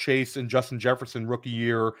Jamar Chase and Justin Jefferson rookie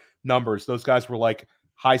year numbers. Those guys were like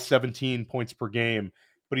high 17 points per game,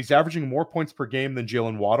 but he's averaging more points per game than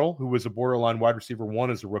Jalen Waddle, who was a borderline wide receiver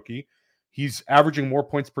 1 as a rookie. He's averaging more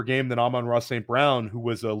points per game than Amon-Ra St. Brown, who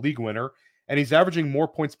was a league winner. And he's averaging more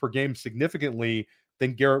points per game significantly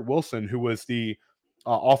than Garrett Wilson, who was the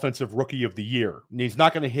offensive rookie of the year. And he's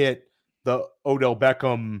not going to hit the Odell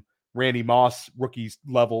Beckham, Randy Moss rookies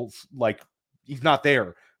levels. Like, he's not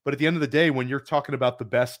there. But at the end of the day, when you're talking about the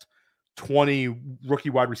best 20 rookie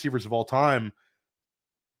wide receivers of all time,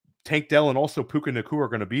 Tank Dell and also Puka Nacua are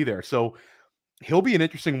going to be there. So he'll be an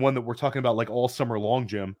interesting one that we're talking about like all summer long,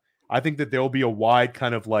 Jim. I think that there'll be a wide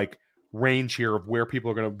kind of like range here of where people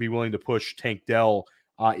are going to be willing to push Tank Dell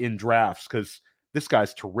in drafts because this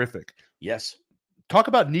guy's terrific. Yes. Talk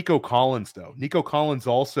about Nico Collins, though. Nico Collins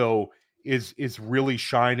also is really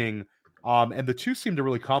shining, and the two seem to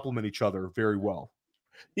really complement each other very well.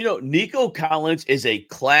 Nico Collins is a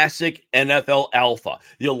classic NFL alpha.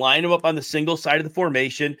 You'll line him up on the single side of the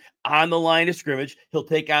formation, on the line of scrimmage. He'll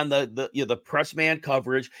take on the press man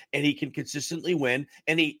coverage, and he can consistently win.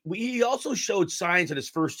 And he also showed signs in his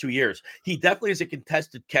first 2 years. He definitely is a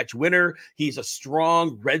contested catch winner. He's a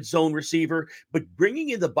strong red zone receiver. But bringing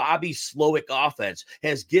in the Bobby Slowick offense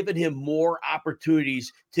has given him more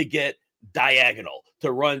opportunities to get diagonal,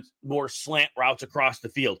 to run more slant routes across the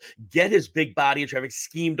field, get his big body in traffic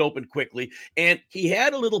schemed open quickly. And he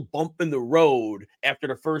had a little bump in the road after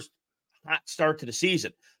the first hot start to the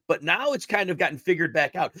season, but now it's kind of gotten figured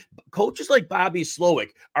back out. Coaches like Bobby Slowick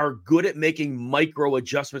are good at making micro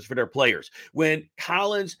adjustments for their players. When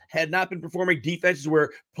Collins had not been performing, defenses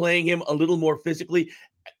were playing him a little more physically.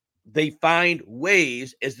 They find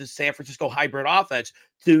ways as the San Francisco hybrid offense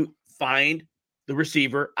to find the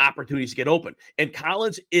receiver opportunities to get open. And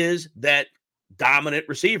Collins is that dominant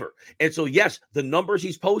receiver. And so, yes, the numbers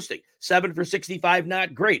he's posting, 7 for 65,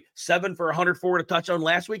 not great. 7 for 104 to touchdown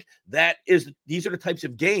last week. These are the types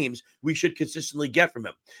of games we should consistently get from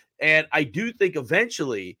him. And I do think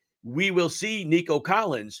eventually we will see Nico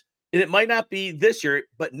Collins, and it might not be this year,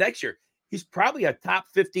 but next year, he's probably a top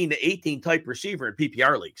 15 to 18 type receiver in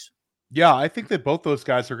PPR leagues. Yeah, I think that both those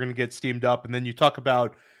guys are going to get steamed up. And then you talk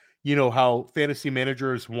about how fantasy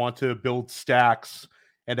managers want to build stacks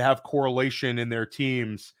and to have correlation in their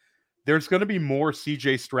teams. There's going to be more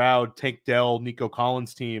CJ Stroud, Tank Dell, Nico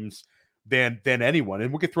Collins teams than anyone.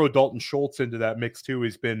 And we could throw Dalton Schultz into that mix too.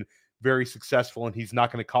 He's been very successful and he's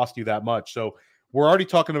not going to cost you that much. So we're already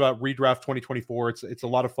talking about redraft 2024. It's a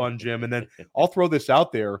lot of fun, Jim. And then I'll throw this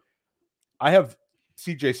out there. I have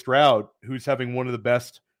CJ Stroud, who's having one of the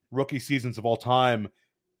best rookie seasons of all time,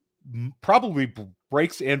 probably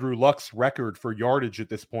breaks Andrew Luck's record for yardage at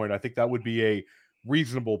this point. I think that would be a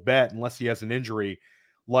reasonable bet unless he has an injury.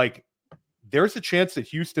 Like, there's a chance that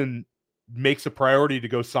Houston makes a priority to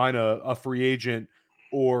go sign a free agent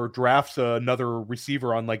or drafts another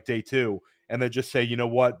receiver on like day 2 and then just say, you know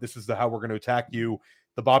what, this is how we're going to attack you.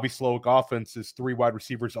 The Bobby Slowick offense is 3 wide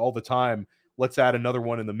receivers all the time. Let's add another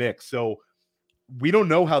one in the mix. So we don't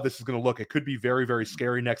know how this is going to look. It could be very, very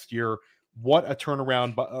scary next year. What a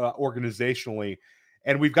turnaround organizationally.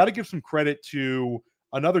 And we've got to give some credit to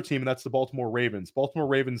another team, and that's the Baltimore Ravens. Baltimore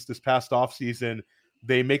Ravens this past offseason,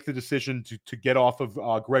 they make the decision to get off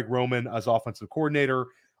of Greg Roman as offensive coordinator.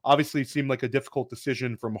 Obviously, it seemed like a difficult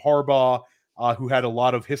decision from Harbaugh, who had a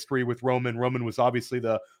lot of history with Roman. Roman was obviously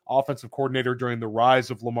the offensive coordinator during the rise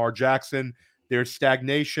of Lamar Jackson. There's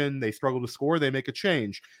stagnation. They struggle to score. They make a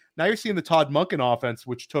change. Now you're seeing the Todd Monken offense,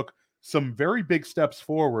 which took some very big steps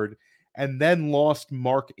forward and then lost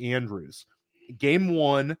Mark Andrews. Game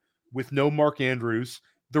 1 with no Mark Andrews,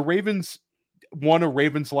 the Ravens won a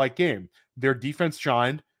Ravens-like game. Their defense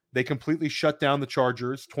shined. They completely shut down the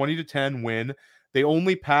Chargers, 20-10 win. They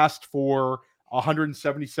only passed for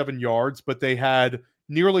 177 yards, but they had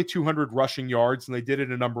nearly 200 rushing yards, and they did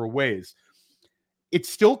it a number of ways. it's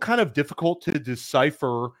still kind of difficult to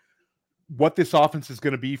decipher what this offense is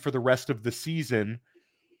going to be for the rest of the season.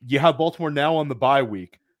 You have Baltimore now on the bye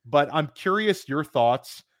week, but I'm curious your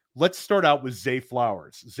thoughts. Let's start out with Zay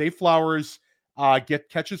Flowers. Zay Flowers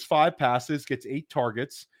catches 5 passes, gets 8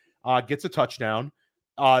 targets, gets a touchdown,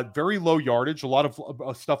 very low yardage, a lot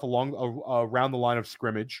of stuff around the line of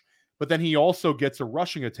scrimmage. But then he also gets a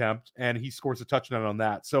rushing attempt, and he scores a touchdown on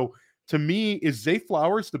that. So to me, is Zay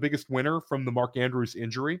Flowers the biggest winner from the Mark Andrews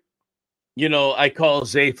injury? I call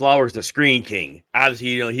Zay Flowers the screen king.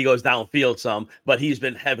 Obviously, he goes downfield some, but he's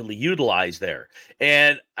been heavily utilized there.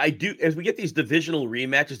 And as we get these divisional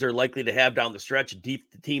rematches, they're likely to have down the stretch. Deep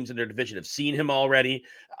teams in their division have seen him already.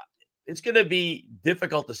 It's going to be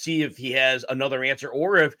difficult to see if he has another answer,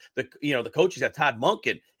 or if the coaches at Todd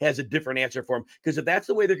Monken has a different answer for him. Because if that's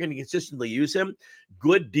the way they're going to consistently use him,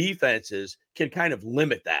 good defenses can kind of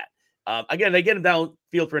limit that. Again, they get him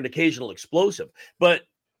downfield for an occasional explosive, but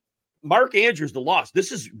Mark Andrews, the loss.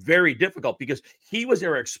 This is very difficult because he was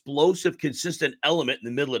their explosive, consistent element in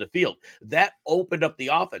the middle of the field. That opened up the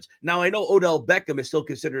offense. Now, I know Odell Beckham is still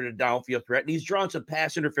considered a downfield threat, and he's drawn some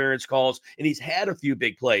pass interference calls, and he's had a few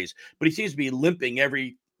big plays, but he seems to be limping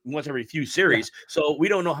once every few series. Yeah. So we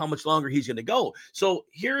don't know how much longer he's going to go. So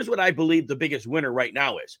here's what I believe the biggest winner right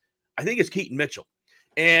now is. I think it's Keaton Mitchell.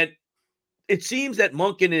 And it seems that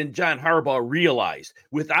Monken and John Harbaugh realized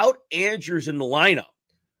without Andrews in the lineup,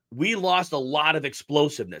 we lost a lot of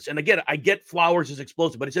explosiveness. And again, I get Flowers is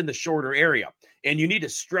explosive, but it's in the shorter area. And you need to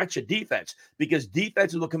stretch a defense because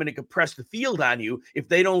defenses will come in and compress the field on you if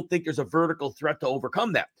they don't think there's a vertical threat to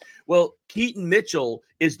overcome that. Well, Keaton Mitchell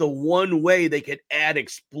is the one way they could add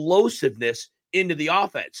explosiveness into the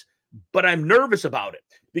offense. But I'm nervous about it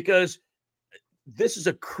because this is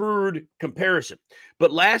a crude comparison.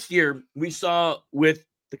 But last year, we saw with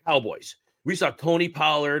the Cowboys, we saw Tony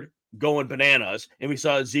Pollard going bananas, and we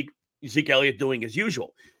saw Zeke Elliott doing as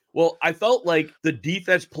usual. Well, I felt like the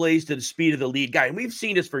defense plays to the speed of the lead guy, and we've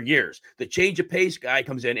seen this for years. The change of pace guy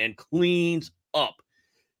comes in and cleans up.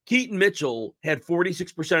 Keaton Mitchell had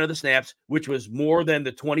 46% of the snaps, which was more than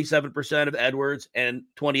the 27% of Edwards and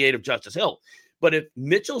 28% of Justice Hill. But if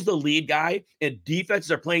Mitchell's the lead guy and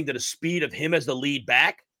defenses are playing to the speed of him as the lead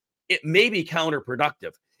back, it may be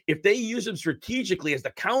counterproductive. If they use him strategically as the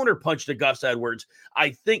counterpunch to Gus Edwards, I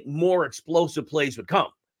think more explosive plays would come.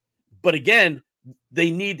 But again, they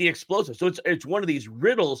need the explosive. So it's one of these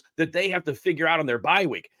riddles that they have to figure out on their bye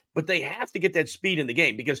week. But they have to get that speed in the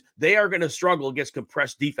game because they are going to struggle against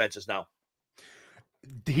compressed defenses now.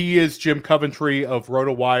 He is Jim Coventry of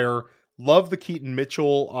RotoWire. Love the Keaton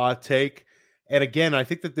Mitchell take. And again, I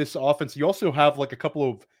think that this offense, you also have like a couple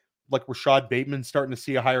of like Rashad Bateman starting to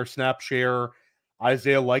see a higher snap share.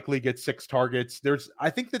 Isaiah Likely gets 6 targets.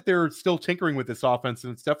 I think that they're still tinkering with this offense,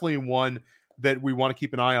 and it's definitely one that we want to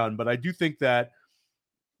keep an eye on. But I do think that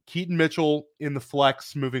Keaton Mitchell in the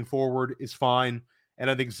flex moving forward is fine.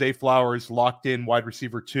 And I think Zay Flowers locked in wide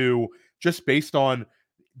receiver 2, just based on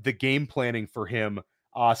the game planning for him.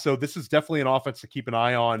 So this is definitely an offense to keep an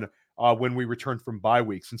eye on when we return from bye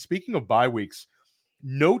weeks. And speaking of bye weeks,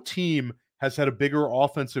 no team has had a bigger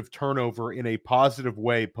offensive turnover in a positive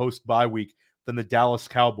way post bye week than the Dallas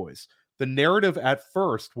Cowboys. The narrative at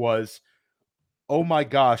first was, oh my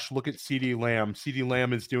gosh, look at CeeDee Lamb. CeeDee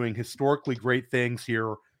Lamb is doing historically great things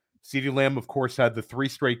here. CeeDee Lamb, of course, had the 3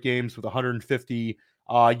 straight games with 150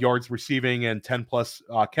 yards receiving and 10-plus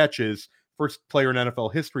catches. First player in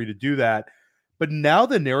NFL history to do that. But now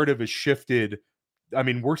the narrative has shifted. I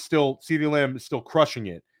mean, CeeDee Lamb is still crushing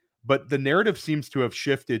it, but the narrative seems to have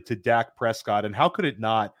shifted to Dak Prescott. And how could it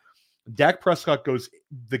not? Dak Prescott goes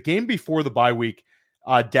the game before the bye week.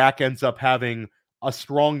 Dak ends up having a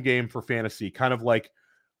strong game for fantasy, kind of like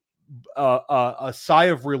a sigh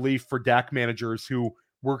of relief for Dak managers who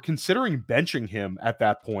were considering benching him at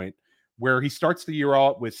that point, where he starts the year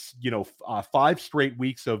out with 5 straight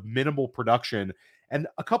weeks of minimal production, and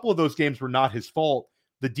a couple of those games were not his fault.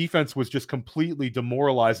 The defense was just completely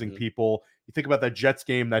demoralizing people. You think about that Jets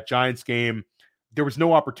game, that Giants game. There was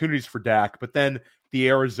no opportunities for Dak, but then the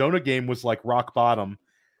Arizona game was like rock bottom.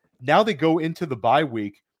 Now they go into the bye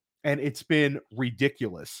week, and it's been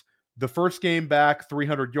ridiculous. The first game back,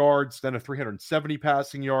 300 yards, then a 370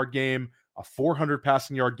 passing yard game, a 400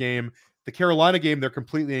 passing yard game. The Carolina game, they're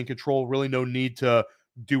completely in control, really no need to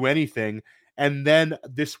do anything. And then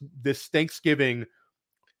this Thanksgiving,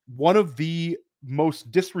 one of the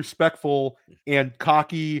most disrespectful and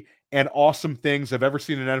cocky and awesome things I've ever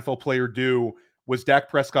seen an NFL player do was Dak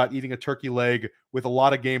Prescott eating a turkey leg with a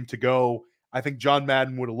lot of game to go. I think John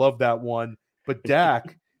Madden would have loved that one. But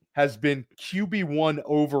Dak has been QB1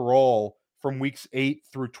 overall from weeks 8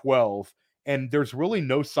 through 12. and there's really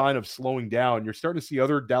no sign of slowing down. You're starting to see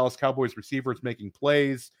other Dallas Cowboys receivers making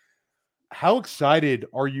plays. How excited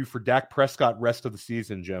are you for Dak Prescott rest of the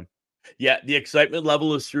season, Jim? Yeah, the excitement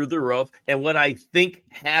level is through the roof. And what I think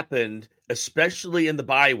happened, especially in the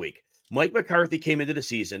bye week, Mike McCarthy came into the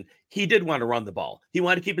season. He did want to run the ball. He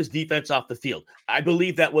wanted to keep his defense off the field. I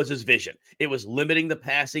believe that was his vision. It was limiting the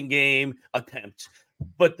passing game attempts.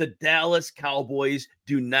 But the Dallas Cowboys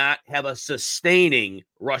do not have a sustaining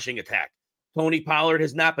rushing attack. Tony Pollard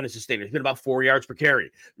has not been a sustainer. He's been about 4 yards per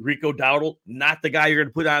carry. Rico Dowdle, not the guy you're going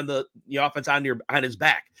to put on the offense on his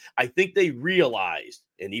back. I think they realized,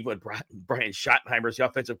 and even Brian Schottenheimer's the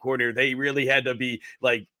offensive coordinator, they really had to be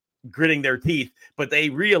like gritting their teeth, but they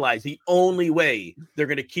realize the only way they're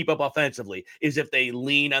going to keep up offensively is if they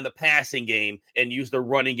lean on the passing game and use the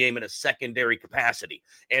running game in a secondary capacity.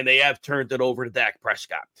 And they have turned it over to Dak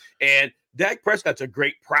Prescott. And Dak Prescott's a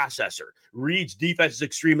great processor, reads defenses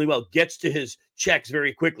extremely well, gets to his checks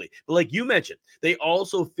very quickly. But like you mentioned, they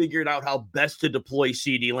also figured out how best to deploy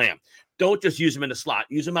CeeDee Lamb. Don't just use him in the slot,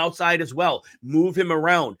 use him outside as well. Move him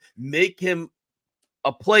around, make him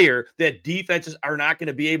a player that defenses are not going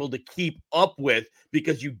to be able to keep up with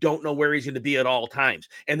because you don't know where he's going to be at all times.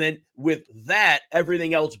 And then with that,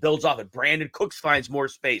 everything else builds off it. Brandon Cooks finds more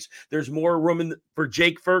space. There's more room for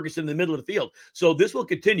Jake Ferguson in the middle of the field. So this will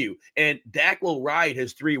continue, and Dak will ride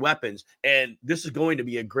his three weapons, and this is going to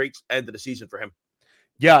be a great end of the season for him.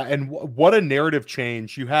 Yeah, and what a narrative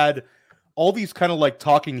change. You had all these kind of like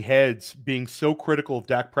talking heads being so critical of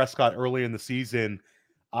Dak Prescott early in the season.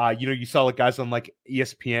 You saw like guys on like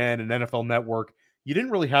ESPN and NFL Network. You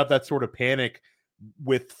didn't really have that sort of panic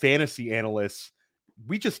with fantasy analysts.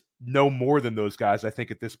 We just know more than those guys, I think,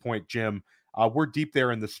 at this point, Jim. We're deep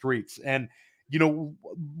there in the streets. And,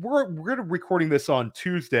 we're recording this on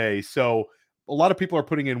Tuesday. So a lot of people are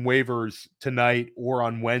putting in waivers tonight or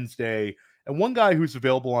on Wednesday. And one guy who's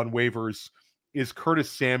available on waivers is Curtis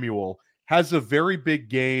Samuel. Has a very big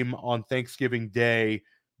game on Thanksgiving Day.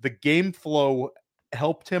 The game flow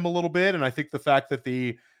helped him a little bit. And I think the fact that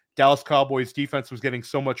the Dallas Cowboys defense was getting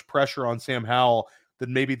so much pressure on Sam Howell that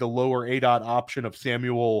maybe the lower ADOT option of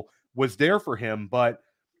Samuel was there for him. But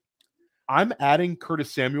I'm adding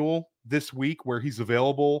Curtis Samuel this week where he's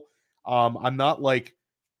available. I'm not like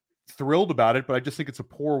thrilled about it, but I just think it's a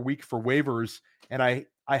poor week for waivers. And I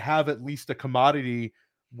have at least a commodity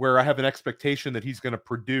where I have an expectation that he's going to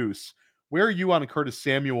produce. Where are you on Curtis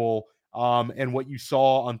Samuel? And what you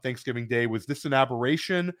saw on Thanksgiving Day, was this an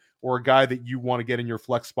aberration or a guy that you want to get in your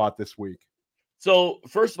flex spot this week? So,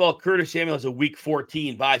 first of all, Curtis Samuel has a week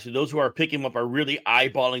 14 bye. So those who are picking him up are really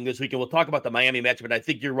eyeballing this week. And we'll talk about the Miami matchup, but I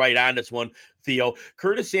think you're right on this one, Theo.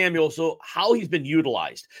 Curtis Samuel, so how he's been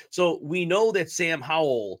utilized. So we know that Sam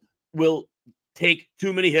Howell will take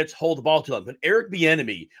too many hits, hold the ball to him. But Eric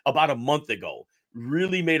Bieniemy, about a month ago,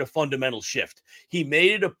 really made a fundamental shift. He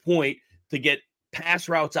made it a point to get pass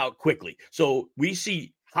routes out quickly. So we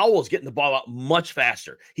see Howell's getting the ball out much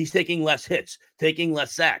faster. He's taking less hits, taking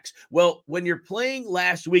less sacks. Well, when you're playing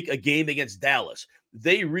last week a game against Dallas,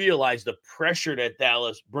 they realize the pressure that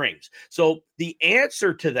Dallas brings. So the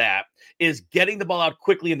answer to that is getting the ball out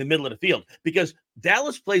quickly in the middle of the field, because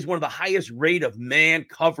Dallas plays one of the highest rate of man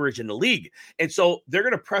coverage in the league. And so they're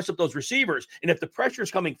going to press up those receivers. And if the pressure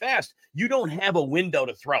is coming fast, you don't have a window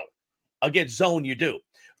to throw. Against zone, you do.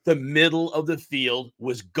 The middle of the field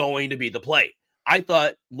was going to be the play. I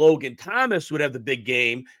thought Logan Thomas would have the big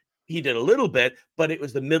game. He did a little bit, but it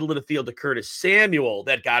was the middle of the field to Curtis Samuel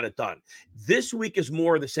that got it done. This week is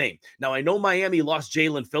more of the same. Now, I know Miami lost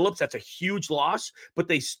Jalen Phillips. That's a huge loss, but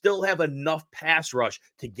they still have enough pass rush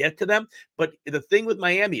to get to them. But the thing with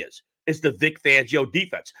Miami is the Vic Fangio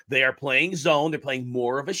defense. They are playing zone. They're playing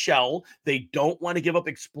more of a shell. They don't want to give up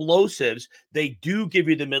explosives. They do give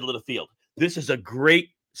you the middle of the field. This is a great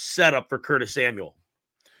setup for Curtis Samuel.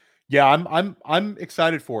 Yeah, I'm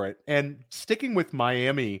excited for it. And sticking with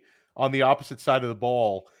Miami on the opposite side of the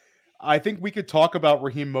ball, I think we could talk about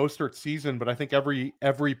Raheem Mostert's season, but I think every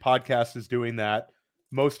podcast is doing that.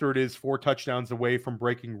 Mostert is 4 touchdowns away from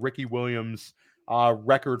breaking Ricky Williams'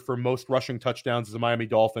 record for most rushing touchdowns as a Miami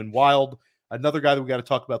Dolphin. Wild, another guy that we got to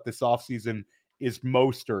talk about this offseason is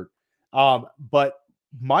Mostert. But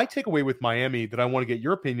my takeaway with Miami that I want to get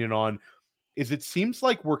your opinion on is it seems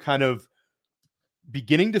like we're kind of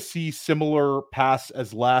beginning to see similar paths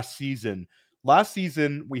as last season. Last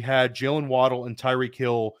season, we had Jalen Waddle and Tyreek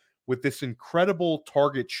Hill with this incredible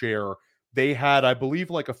target share. They had, I believe,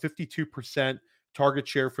 like a 52% target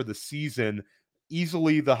share for the season,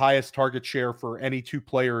 easily the highest target share for any two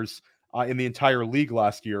players in the entire league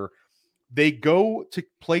last year. They go to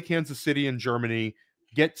play Kansas City in Germany,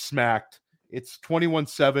 get smacked. it's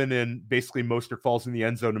 21-7 and basically Mostert falls in the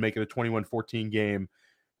end zone to make it a 21-14 game.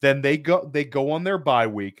 Then they go on their bye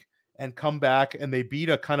week and come back and they beat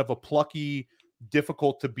a kind of a plucky,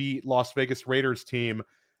 difficult to beat Las Vegas Raiders team.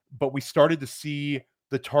 But we started to see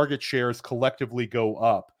the target shares collectively go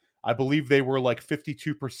up. I believe they were like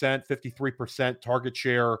 52%, 53% target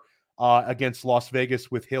share against Las Vegas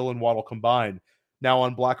with Hill and Waddle combined. Now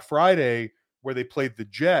on Black Friday, where they played the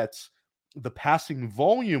Jets, the passing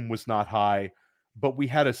volume was not high, but we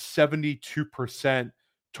had a 72%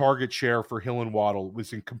 target share for Hill and Waddle. It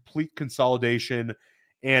was in complete consolidation,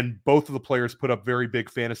 and both of the players put up very big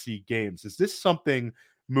fantasy games. Is this something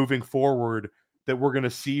moving forward that we're going to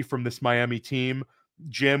see from this Miami team,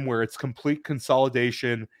 Jim, where it's complete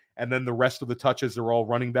consolidation and then the rest of the touches are all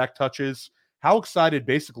running back touches? How excited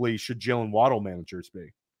basically should Jalen Waddle managers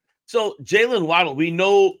be? So Jalen Waddle, we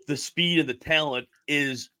know the speed and the talent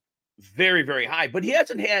is very, very high, but he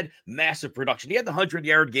hasn't had massive production. He had the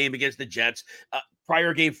 100-yard game against the Jets.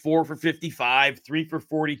 Prior game, 4 for 55, 3 for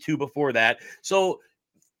 42 before that. So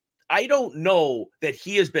I don't know that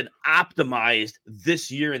he has been optimized this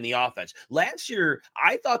year in the offense. Last year,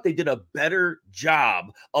 I thought they did a better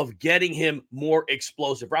job of getting him more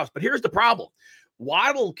explosive routes. But here's the problem.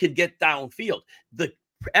 Waddle can get downfield. The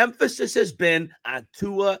emphasis has been on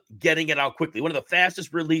Tua getting it out quickly. One of the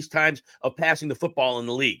fastest release times of passing the football in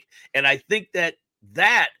the league. And I think that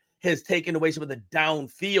has taken away some of the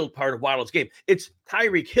downfield part of Waddle's game. It's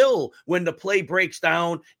Tyreek Hill when the play breaks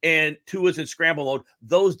down and Tua's in scramble mode.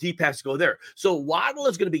 Those deep passes go there. So Waddle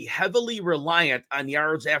is going to be heavily reliant on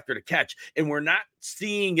yards after the catch, and we're not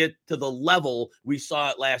seeing it to the level we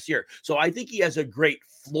saw it last year. So I think he has a great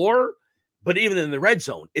floor, but even in the red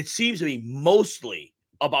zone, it seems to be mostly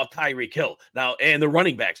about Tyreek Hill now and the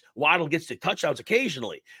running backs. Waddle gets to touchdowns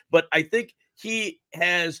occasionally, but I think he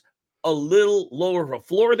has a little lower of a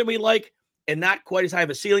floor than we like and not quite as high of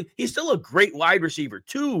a ceiling. He's still a great wide receiver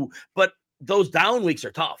too, but those down weeks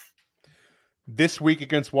are tough. This week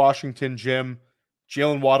against Washington, Jim,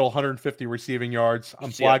 Jalen Waddle, 150 receiving yards. I'm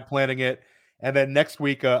flag planting it. And then next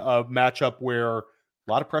week, a matchup where a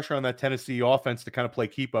lot of pressure on that Tennessee offense to kind of play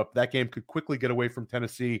keep up. That game could quickly get away from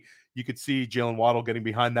Tennessee. You could see Jalen Waddle getting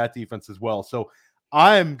behind that defense as well. So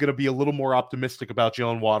I'm going to be a little more optimistic about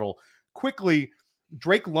Jalen Waddle. Quickly,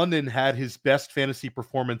 Drake London had his best fantasy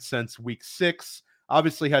performance since week 6.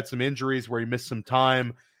 Obviously had some injuries where he missed some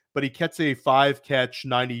time, but he gets a 5-catch,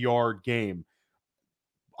 90-yard game.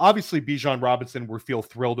 Obviously, Bijan Robinson we feel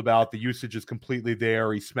thrilled about. The usage is completely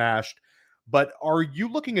there. He smashed. But are you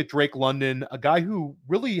looking at Drake London, a guy who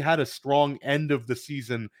really had a strong end of the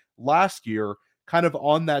season last year, kind of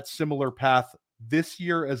on that similar path this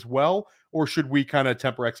year as well? Or should we kind of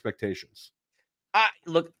temper expectations?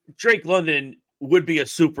 Look, Drake London would be a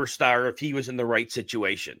superstar if he was in the right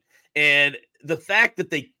situation. And the fact that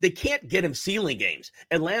they can't get him ceiling games.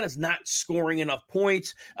 Atlanta's not scoring enough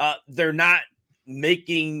points. They're not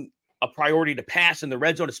making a priority to pass in the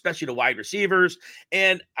red zone, especially to wide receivers.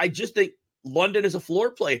 And I just think London is a floor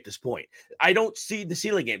play at this point. I don't see the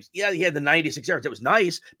ceiling games. Yeah, he had the 96 yards. It was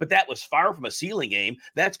nice, but that was far from a ceiling game.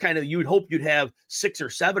 That's kind of, you would hope you'd have 6 or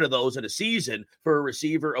 7 of those in a season for a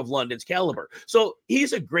receiver of London's caliber. So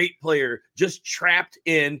he's a great player, just trapped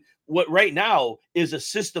in what right now is a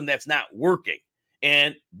system that's not working,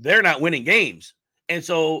 and they're not winning games. And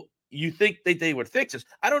so you think that they would fix this.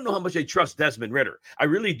 I don't know how much they trust Desmond Ridder. I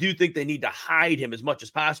really do think they need to hide him as much as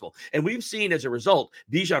possible. And we've seen as a result,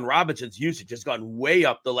 Bijan Robinson's usage has gone way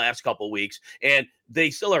up the last couple of weeks, and they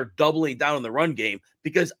still are doubling down on the run game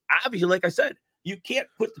because obviously, like I said, you can't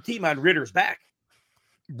put the team on Ridder's back.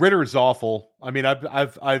 Ridder is awful. I mean,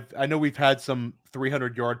 I know we've had some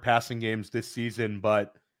 300-yard passing games this season,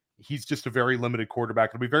 but he's just a very limited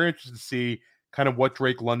quarterback. It'll be very interesting to see kind of what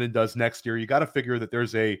Drake London does next year. You got to figure that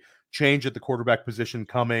there's a change at the quarterback position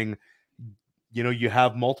coming. You know, you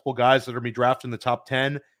have multiple guys that are going to be drafted in the top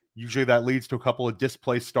 10. Usually that leads to a couple of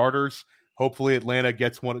displaced starters. Hopefully Atlanta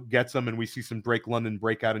gets them, and we see some Drake London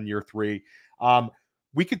breakout in year 3.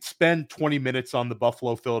 We could spend 20 minutes on the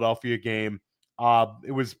Buffalo-Philadelphia game.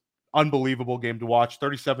 It was unbelievable game to watch.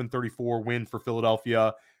 37-34 win for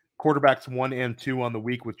Philadelphia. Quarterbacks 1 and 2 on the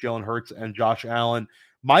week with Jalen Hurts and Josh Allen.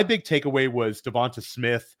 My big takeaway was Devonta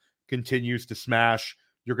Smith continues to smash.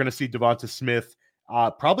 You're going to see Devonta Smith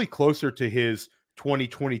probably closer to his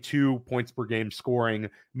 2022 points per game scoring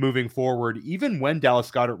moving forward. Even when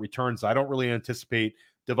Dallas Goedert returns, I don't really anticipate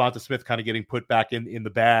Devonta Smith kind of getting put back in the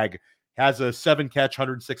bag. Has a 7-catch,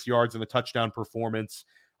 106 yards and a touchdown performance.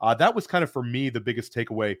 That was kind of, for me, the biggest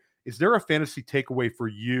takeaway. Is there a fantasy takeaway for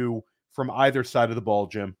you from either side of the ball,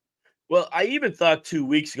 Jim? Well, I even thought 2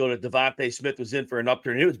 weeks ago that Devontae Smith was in for an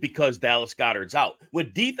upturn. It was because Dallas Goedert's out.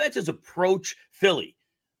 When defenses approach Philly,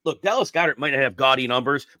 look, Dallas Goedert might not have gaudy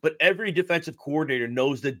numbers, but every defensive coordinator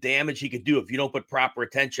knows the damage he could do if you don't put proper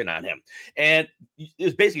attention on him. And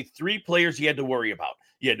there's basically 3 players you had to worry about.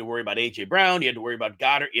 You had to worry about A.J. Brown, you had to worry about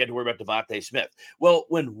Goddard, you had to worry about Devontae Smith. Well,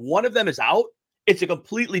 when one of them is out, it's a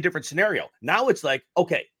completely different scenario. Now it's like,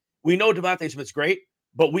 okay, we know Devontae Smith's great,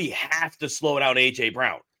 but we have to slow down A.J.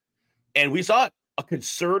 Brown. And we saw a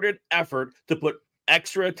concerted effort to put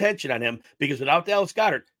extra attention on him because without Dallas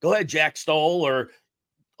Goedert, go ahead, Jack Stoll or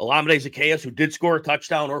Olamide Zaccheaus, who did score a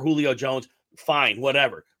touchdown, or Julio Jones, fine,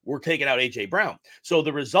 whatever. We're taking out A.J. Brown. So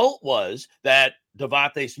the result was that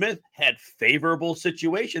Devontae Smith had favorable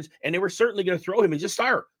situations, and they were certainly going to throw him. He's a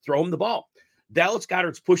star. Throw him the ball. Dallas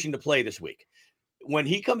Goedert's pushing the play this week. When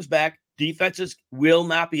he comes back, defenses will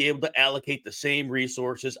not be able to allocate the same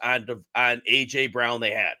resources on A.J. Brown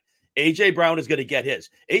they had. A.J. Brown is going to get his.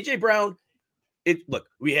 A.J. Brown, look,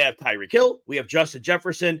 we have Tyreek Hill, we have Justin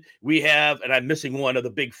Jefferson, we have, and I'm missing one of the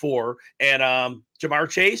big 4, and Jamar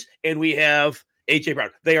Chase, and we have A.J.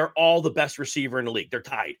 Brown. They are all the best receiver in the league. They're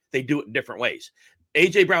tied. They do it in different ways.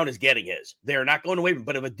 A.J. Brown is getting his. They're not going away from him,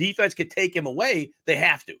 but if a defense could take him away, they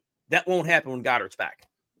have to. That won't happen when Goddard's back.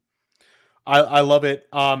 I love it.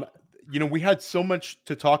 We had so much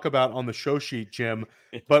to talk about on the show sheet, Jim,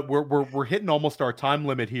 but we're hitting almost our time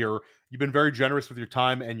limit here. You've been very generous with your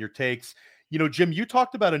time and your takes. Jim, you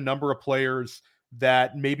talked about a number of players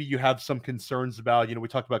that maybe you have some concerns about. We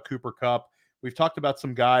talked about Cooper Kupp. We've talked about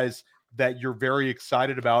some guys that you're very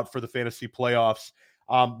excited about for the fantasy playoffs.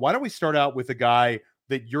 Why don't we start out with a guy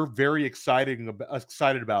that you're very excited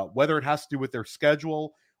about, whether it has to do with their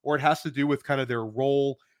schedule or it has to do with kind of their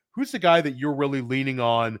role. Who's the guy that you're really leaning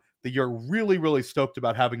on, that you're really, really stoked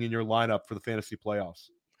about having in your lineup for the fantasy playoffs?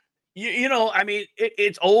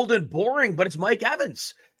 It's old and boring, but it's Mike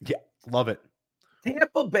Evans. Yeah, love it.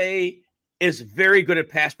 Tampa Bay is very good at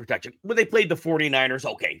pass protection. When they played the 49ers,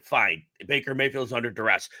 okay, fine. Baker Mayfield's under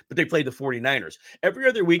duress, but they played the 49ers. Every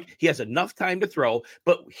other week, he has enough time to throw,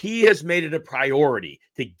 but he has made it a priority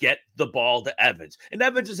to get the ball to Evans. And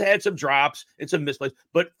Evans has had some drops and some misplays,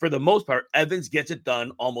 but for the most part, Evans gets it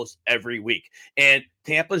done almost every week. And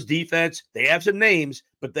Tampa's defense, they have some names,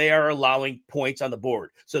 but they are allowing points on the board,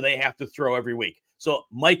 so they have to throw every week. So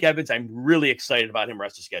Mike Evans, I'm really excited about him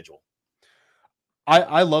rest of schedule.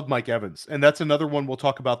 I love Mike Evans, and that's another one we'll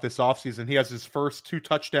talk about this offseason. He has his first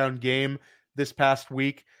 2-touchdown game this past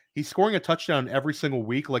week. He's scoring a touchdown every single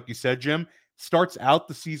week, like you said, Jim. Starts out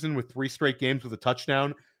the season with 3 straight games with a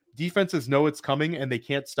touchdown. Defenses know it's coming, and they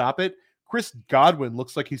can't stop it. Chris Godwin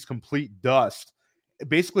looks like he's complete dust.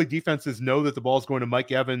 Basically, defenses know that the ball is going to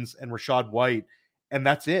Mike Evans and Rachaad White, and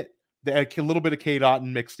that's it. A little bit of Cade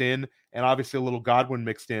Otton mixed in, and obviously a little Godwin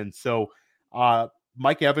mixed in. So,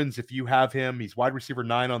 Mike Evans, if you have him, he's wide receiver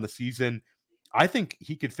 9 on the season. I think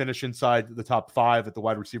he could finish inside the top 5 at the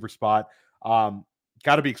wide receiver spot. Got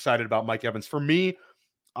to be excited about Mike Evans. For me,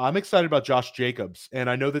 I'm excited about Josh Jacobs, and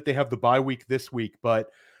I know that they have the bye week this week,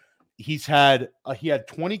 but he had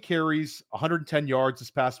 20 carries, 110 yards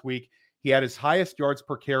this past week. He had his highest yards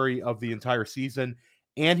per carry of the entire season,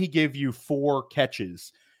 and he gave you 4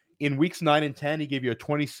 catches. In weeks 9 and 10, he gave you a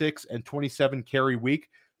 26 and 27 carry week.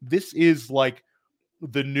 This is like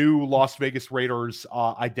the new Las Vegas Raiders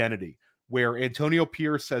identity, where Antonio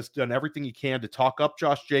Pierce has done everything he can to talk up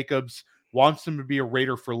Josh Jacobs, wants him to be a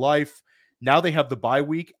Raider for life. Now they have the bye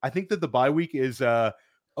week. I think that the bye week is,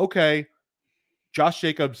 okay, Josh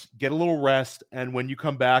Jacobs, get a little rest, and when you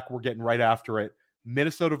come back, we're getting right after it.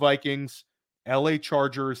 Minnesota Vikings, LA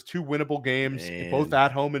Chargers, 2 winnable games, both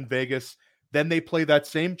at home in Vegas. Then they play that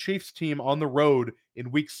same Chiefs team on the road in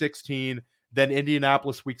week 16, then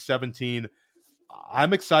Indianapolis week 17.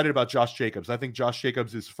 I'm excited about Josh Jacobs. I think Josh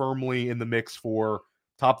Jacobs is firmly in the mix for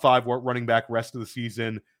top 5 running back rest of the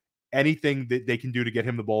season. Anything that they can do to get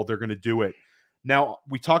him the ball, they're going to do it. Now,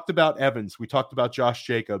 we talked about Evans. We talked about Josh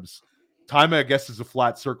Jacobs. Time, I guess, is a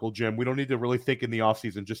flat circle, Jim. We don't need to really think in the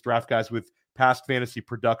offseason. Just draft guys with past fantasy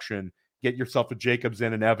production. Get yourself a Jacobs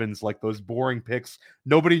and an Evans, like those boring picks.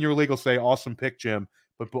 Nobody in your league will say, awesome pick, Jim.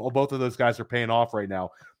 But both of those guys are paying off right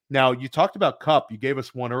now. Now, you talked about Kupp. You gave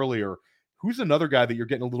us one earlier. Who's another guy that you're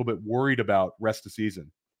getting a little bit worried about rest of the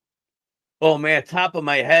season? Oh, man, top of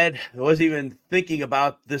my head, I wasn't even thinking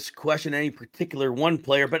about this question, any particular one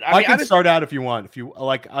player. But I can start out if you want. If you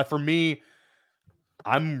like, for me,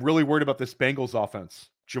 I'm really worried about this Bengals offense.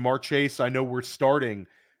 Jamar Chase, I know we're starting,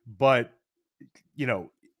 but,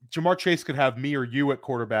 Jamar Chase could have me or you at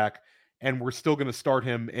quarterback, and we're still going to start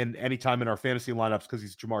him in any time in our fantasy lineups because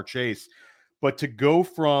he's Jamar Chase. But to go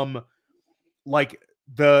from,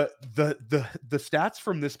 the stats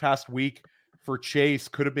from this past week for Chase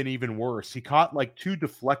could have been even worse. He caught like 2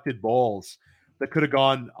 deflected balls that could have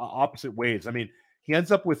gone opposite ways. I mean, he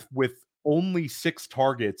ends up with only 6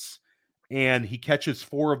 targets and he catches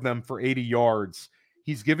 4 of them for 80 yards.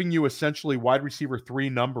 He's giving you essentially wide receiver 3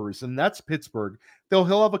 numbers, and that's Pittsburgh. He'll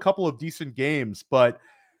have a couple of decent games, but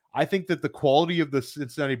I think that the quality of the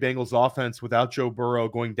Cincinnati Bengals offense without Joe Burrow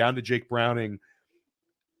going down to Jake Browning,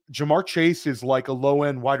 Jamar Chase is like a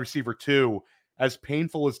low-end wide receiver 2. As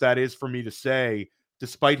painful as that is for me to say,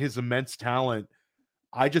 despite his immense talent,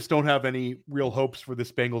 I just don't have any real hopes for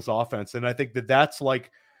this Bengals offense. And I think that that's like,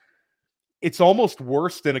 it's almost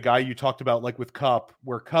worse than a guy you talked about, like with Kupp,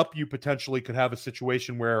 where Kupp, you potentially could have a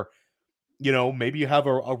situation where, you know, maybe you have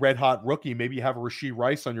a red hot rookie, maybe you have a Rashee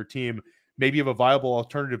Rice on your team, maybe you have a viable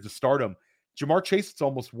alternative to start him. Jamar Chase, it's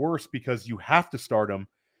almost worse because you have to start him.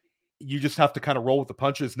 You just have to kind of roll with the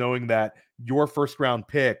punches, knowing that your first round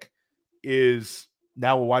pick is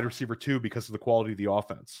now a wide receiver 2 because of the quality of the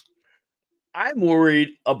offense. I'm worried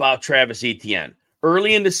about Travis Etienne.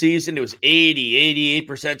 Early in the season, it was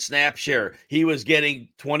 88% snap share. He was getting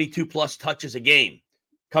 22 plus touches a game.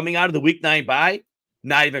 Coming out of the week 9 bye,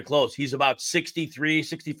 not even close. He's about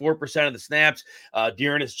 64% of the snaps.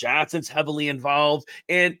 Dearness Johnson's heavily involved.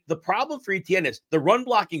 And the problem for Etienne is the run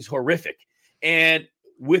blocking is horrific. And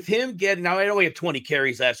with him getting, now I know he had 20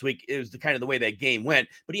 carries last week. It was the kind of the way that game went,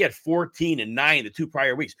 but he had 14 and 9 the 2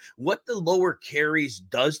 prior weeks. What the lower carries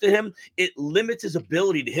does to him, it limits his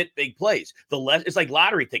ability to hit big plays. It's like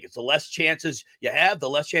lottery tickets. The less chances you have,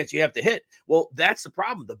 the less chance you have to hit. Well, that's the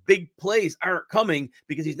problem. The big plays aren't coming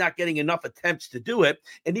because he's not getting enough attempts to do it.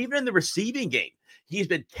 And even in the receiving game, he's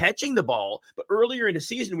been catching the ball, but earlier in the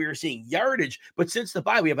season, we were seeing yardage. But since the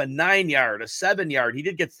bye, we have a 9-yard, a 7-yard. He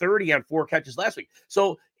did get 30 on 4 catches last week.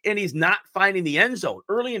 So, and he's not finding the end zone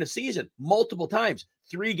early in the season, multiple times,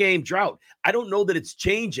 3-game drought. I don't know that it's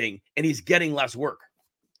changing, and he's getting less work.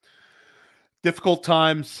 Difficult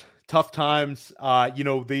times, tough times. I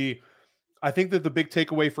think that the big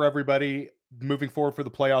takeaway for everybody moving forward for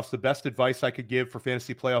the playoffs, the best advice I could give for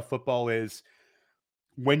fantasy playoff football is,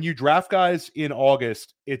 when you draft guys in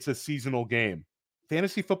August, it's a seasonal game.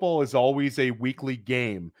 Fantasy football is always a weekly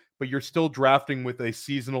game, but you're still drafting with a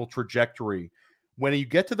seasonal trajectory. When you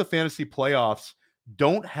get to the fantasy playoffs,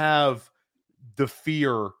 don't have the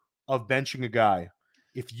fear of benching a guy.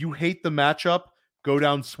 If you hate the matchup, go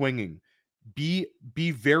down swinging. Be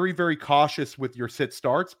very, very cautious with your sit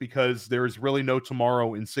starts because there is really no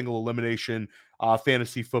tomorrow in single elimination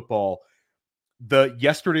fantasy football. The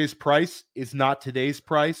yesterday's price is not today's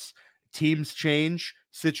price. Teams change,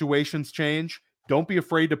 situations change. Don't be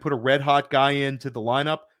afraid to put a red hot guy into the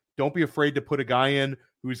lineup. Don't be afraid to put a guy in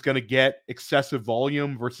who's going to get excessive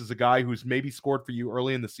volume versus a guy who's maybe scored for you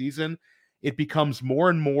early in the season. It becomes more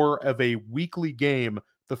and more of a weekly game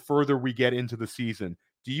the further we get into the season.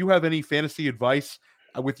 Do you have any fantasy advice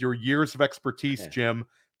with your years of expertise, Jim,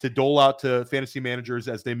 to dole out to fantasy managers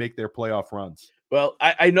as they make their playoff runs? Well,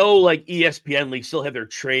 I know like ESPN leagues still have their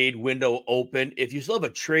trade window open. If you still have a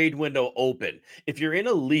trade window open, if you're in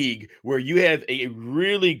a league where you have a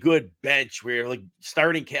really good bench where you're like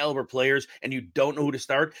starting caliber players and you don't know who to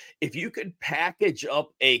start, if you could package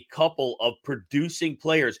up a couple of producing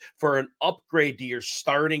players for an upgrade to your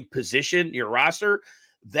starting position, your roster,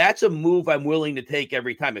 that's a move I'm willing to take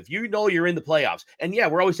every time. If you know you're in the playoffs, and yeah,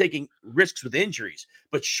 we're always taking risks with injuries,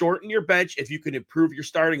 but shorten your bench if you can improve your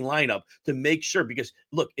starting lineup to make sure, because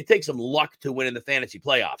look, it takes some luck to win in the fantasy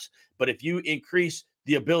playoffs. But if you increase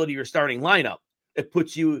the ability of your starting lineup, it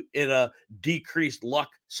puts you in a decreased luck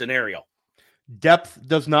scenario. Depth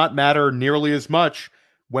does not matter nearly as much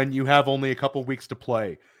when you have only a couple weeks to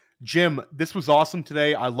play. Jim, this was awesome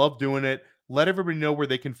today. I love doing it. Let everybody know where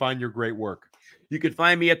they can find your great work. You can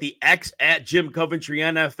find me at the X at Jim Coventry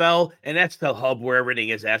NFL, and that's the hub where everything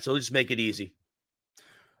is at. So just make it easy.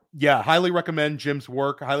 Yeah, highly recommend Jim's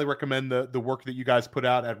work. Highly recommend the work that you guys put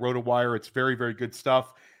out at RotoWire. It's very, very good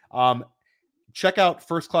stuff. Check out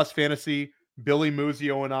First Class Fantasy. Billy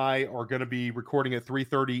Muzio and I are going to be recording at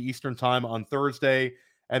 3:30 Eastern Time on Thursday.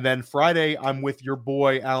 And then Friday, I'm with your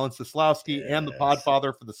boy, Alan Seslowski, and the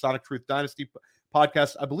Podfather for the Sonic Truth Dynasty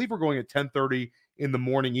podcast. I believe we're going at 10:30 in the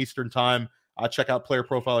morning Eastern Time. Check out Player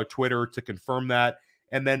Profiler Twitter to confirm that.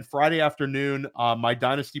 And then Friday afternoon, my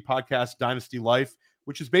Dynasty podcast, Dynasty Life,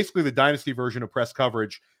 which is basically the Dynasty version of press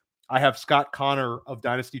coverage. I have Scott Connor of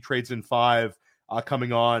Dynasty Trades in 5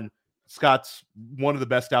 coming on. Scott's one of the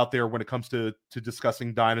best out there when it comes to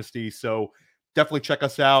discussing Dynasty. So definitely check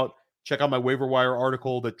us out. Check out my waiver wire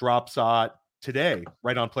article that drops today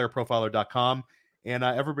right on playerprofiler.com. And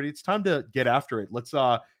everybody, it's time to get after it. Let's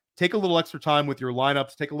take a little extra time with your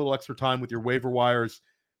lineups, take a little extra time with your waiver wires.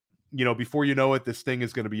 Before you know it, this thing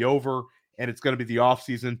is going to be over, and it's going to be the off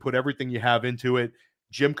season. Put everything you have into it.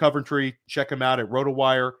 Jim Coventry, check him out at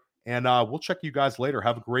RotoWire, and we'll check you guys later.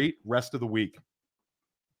 Have a great rest of the week.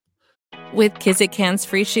 With Kizik Hands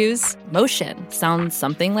Free Shoes, motion sounds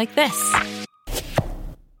something like this.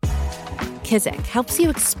 Kizik helps you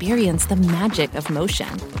experience the magic of motion.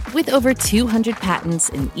 With over 200 patents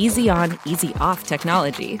and easy-on, easy-off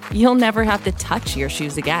technology, you'll never have to touch your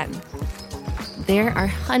shoes again. There are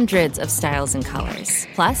hundreds of styles and colors,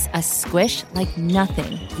 plus a squish like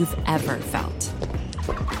nothing you've ever felt.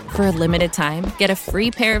 For a limited time, get a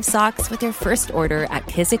free pair of socks with your first order at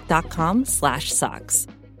kizik.com/socks.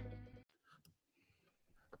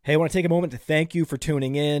 Hey, I want to take a moment to thank you for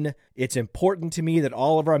tuning in. It's important to me that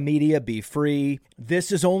all of our media be free.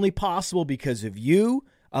 This is only possible because of you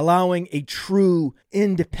allowing a true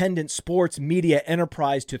independent sports media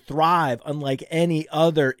enterprise to thrive unlike any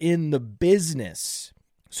other in the business.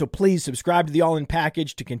 So please subscribe to the All In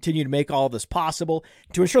Package to continue to make all of this possible,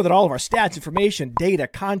 to ensure that all of our stats, information, data,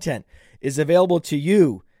 content is available to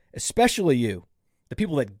you, especially you, the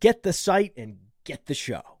people that get the site and get the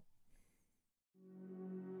show.